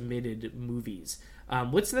patron submitted movies.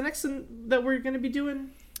 What's the next one that we're going to be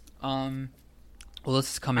doing? Well,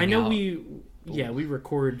 this is coming out. I know we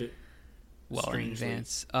record well strangely. in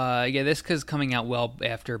advance. This is coming out well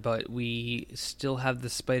after, but we still have the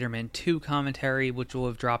Spider-Man 2 commentary, which will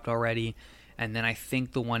have dropped already, and then I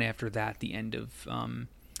think the one after that, the end of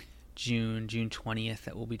June 20th,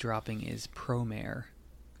 that will be dropping is Promare,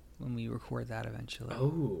 when we record that eventually.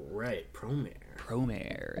 Oh, right,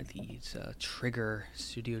 Promare, the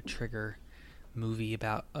Studio Trigger movie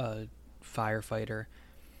about a firefighter,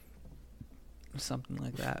 something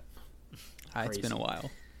like that. It's been a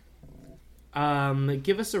while.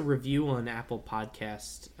 Give us a review on Apple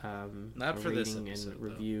Podcast. Not for this episode, and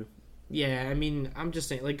review. Yeah, I mean, I'm just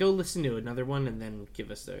saying, like, go listen to another one and then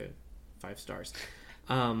give us 5 stars.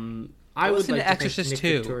 I would listen like to to Exorcist thank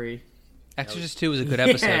 2. Nick Vittori. Exorcist 2 was a good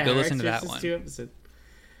episode. Go listen to that Exorcist one. 2 episode.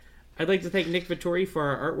 I'd like to thank Nick Vittori for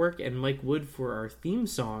our artwork and Mike Wood for our theme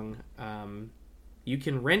song. You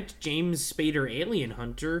can rent James Spader Alien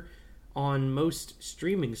Hunter on most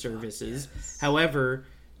streaming services. However,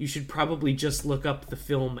 you should probably just look up the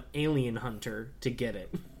film Alien Hunter to get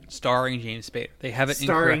it. Starring James Spader. They have it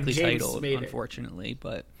incorrectly titled, unfortunately,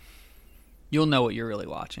 but you'll know what you're really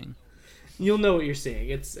watching. You'll know what you're seeing.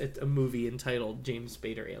 It's a movie entitled James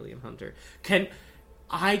Spader Alien Hunter.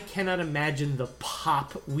 I cannot imagine the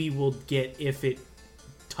pop we will get if it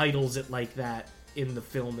titles it like that in the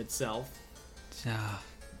film itself.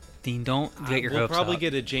 Dean, don't get your hopes up. We'll probably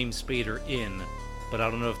get a James Spader in, but I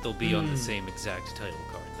don't know if they'll be on the same exact title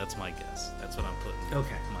card. That's my guess. That's what I'm putting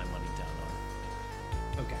my money down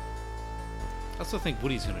on. Okay. I also think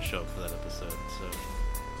Woody's going to show up for that episode. So.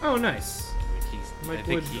 Oh, nice. Mike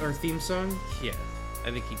Wood, our theme song? Yeah. I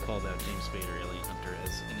think he called out James Spader Alien Hunter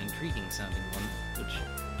as an intriguing sounding one, which...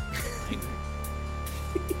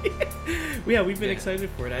 Yeah, we've been excited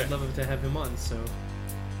for it. I'd love to have him on, so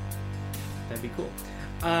that'd be cool.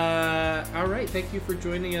 All right, thank you for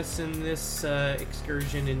joining us in this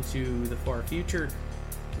excursion into the far future.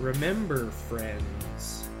 Remember,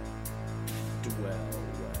 friends, dwell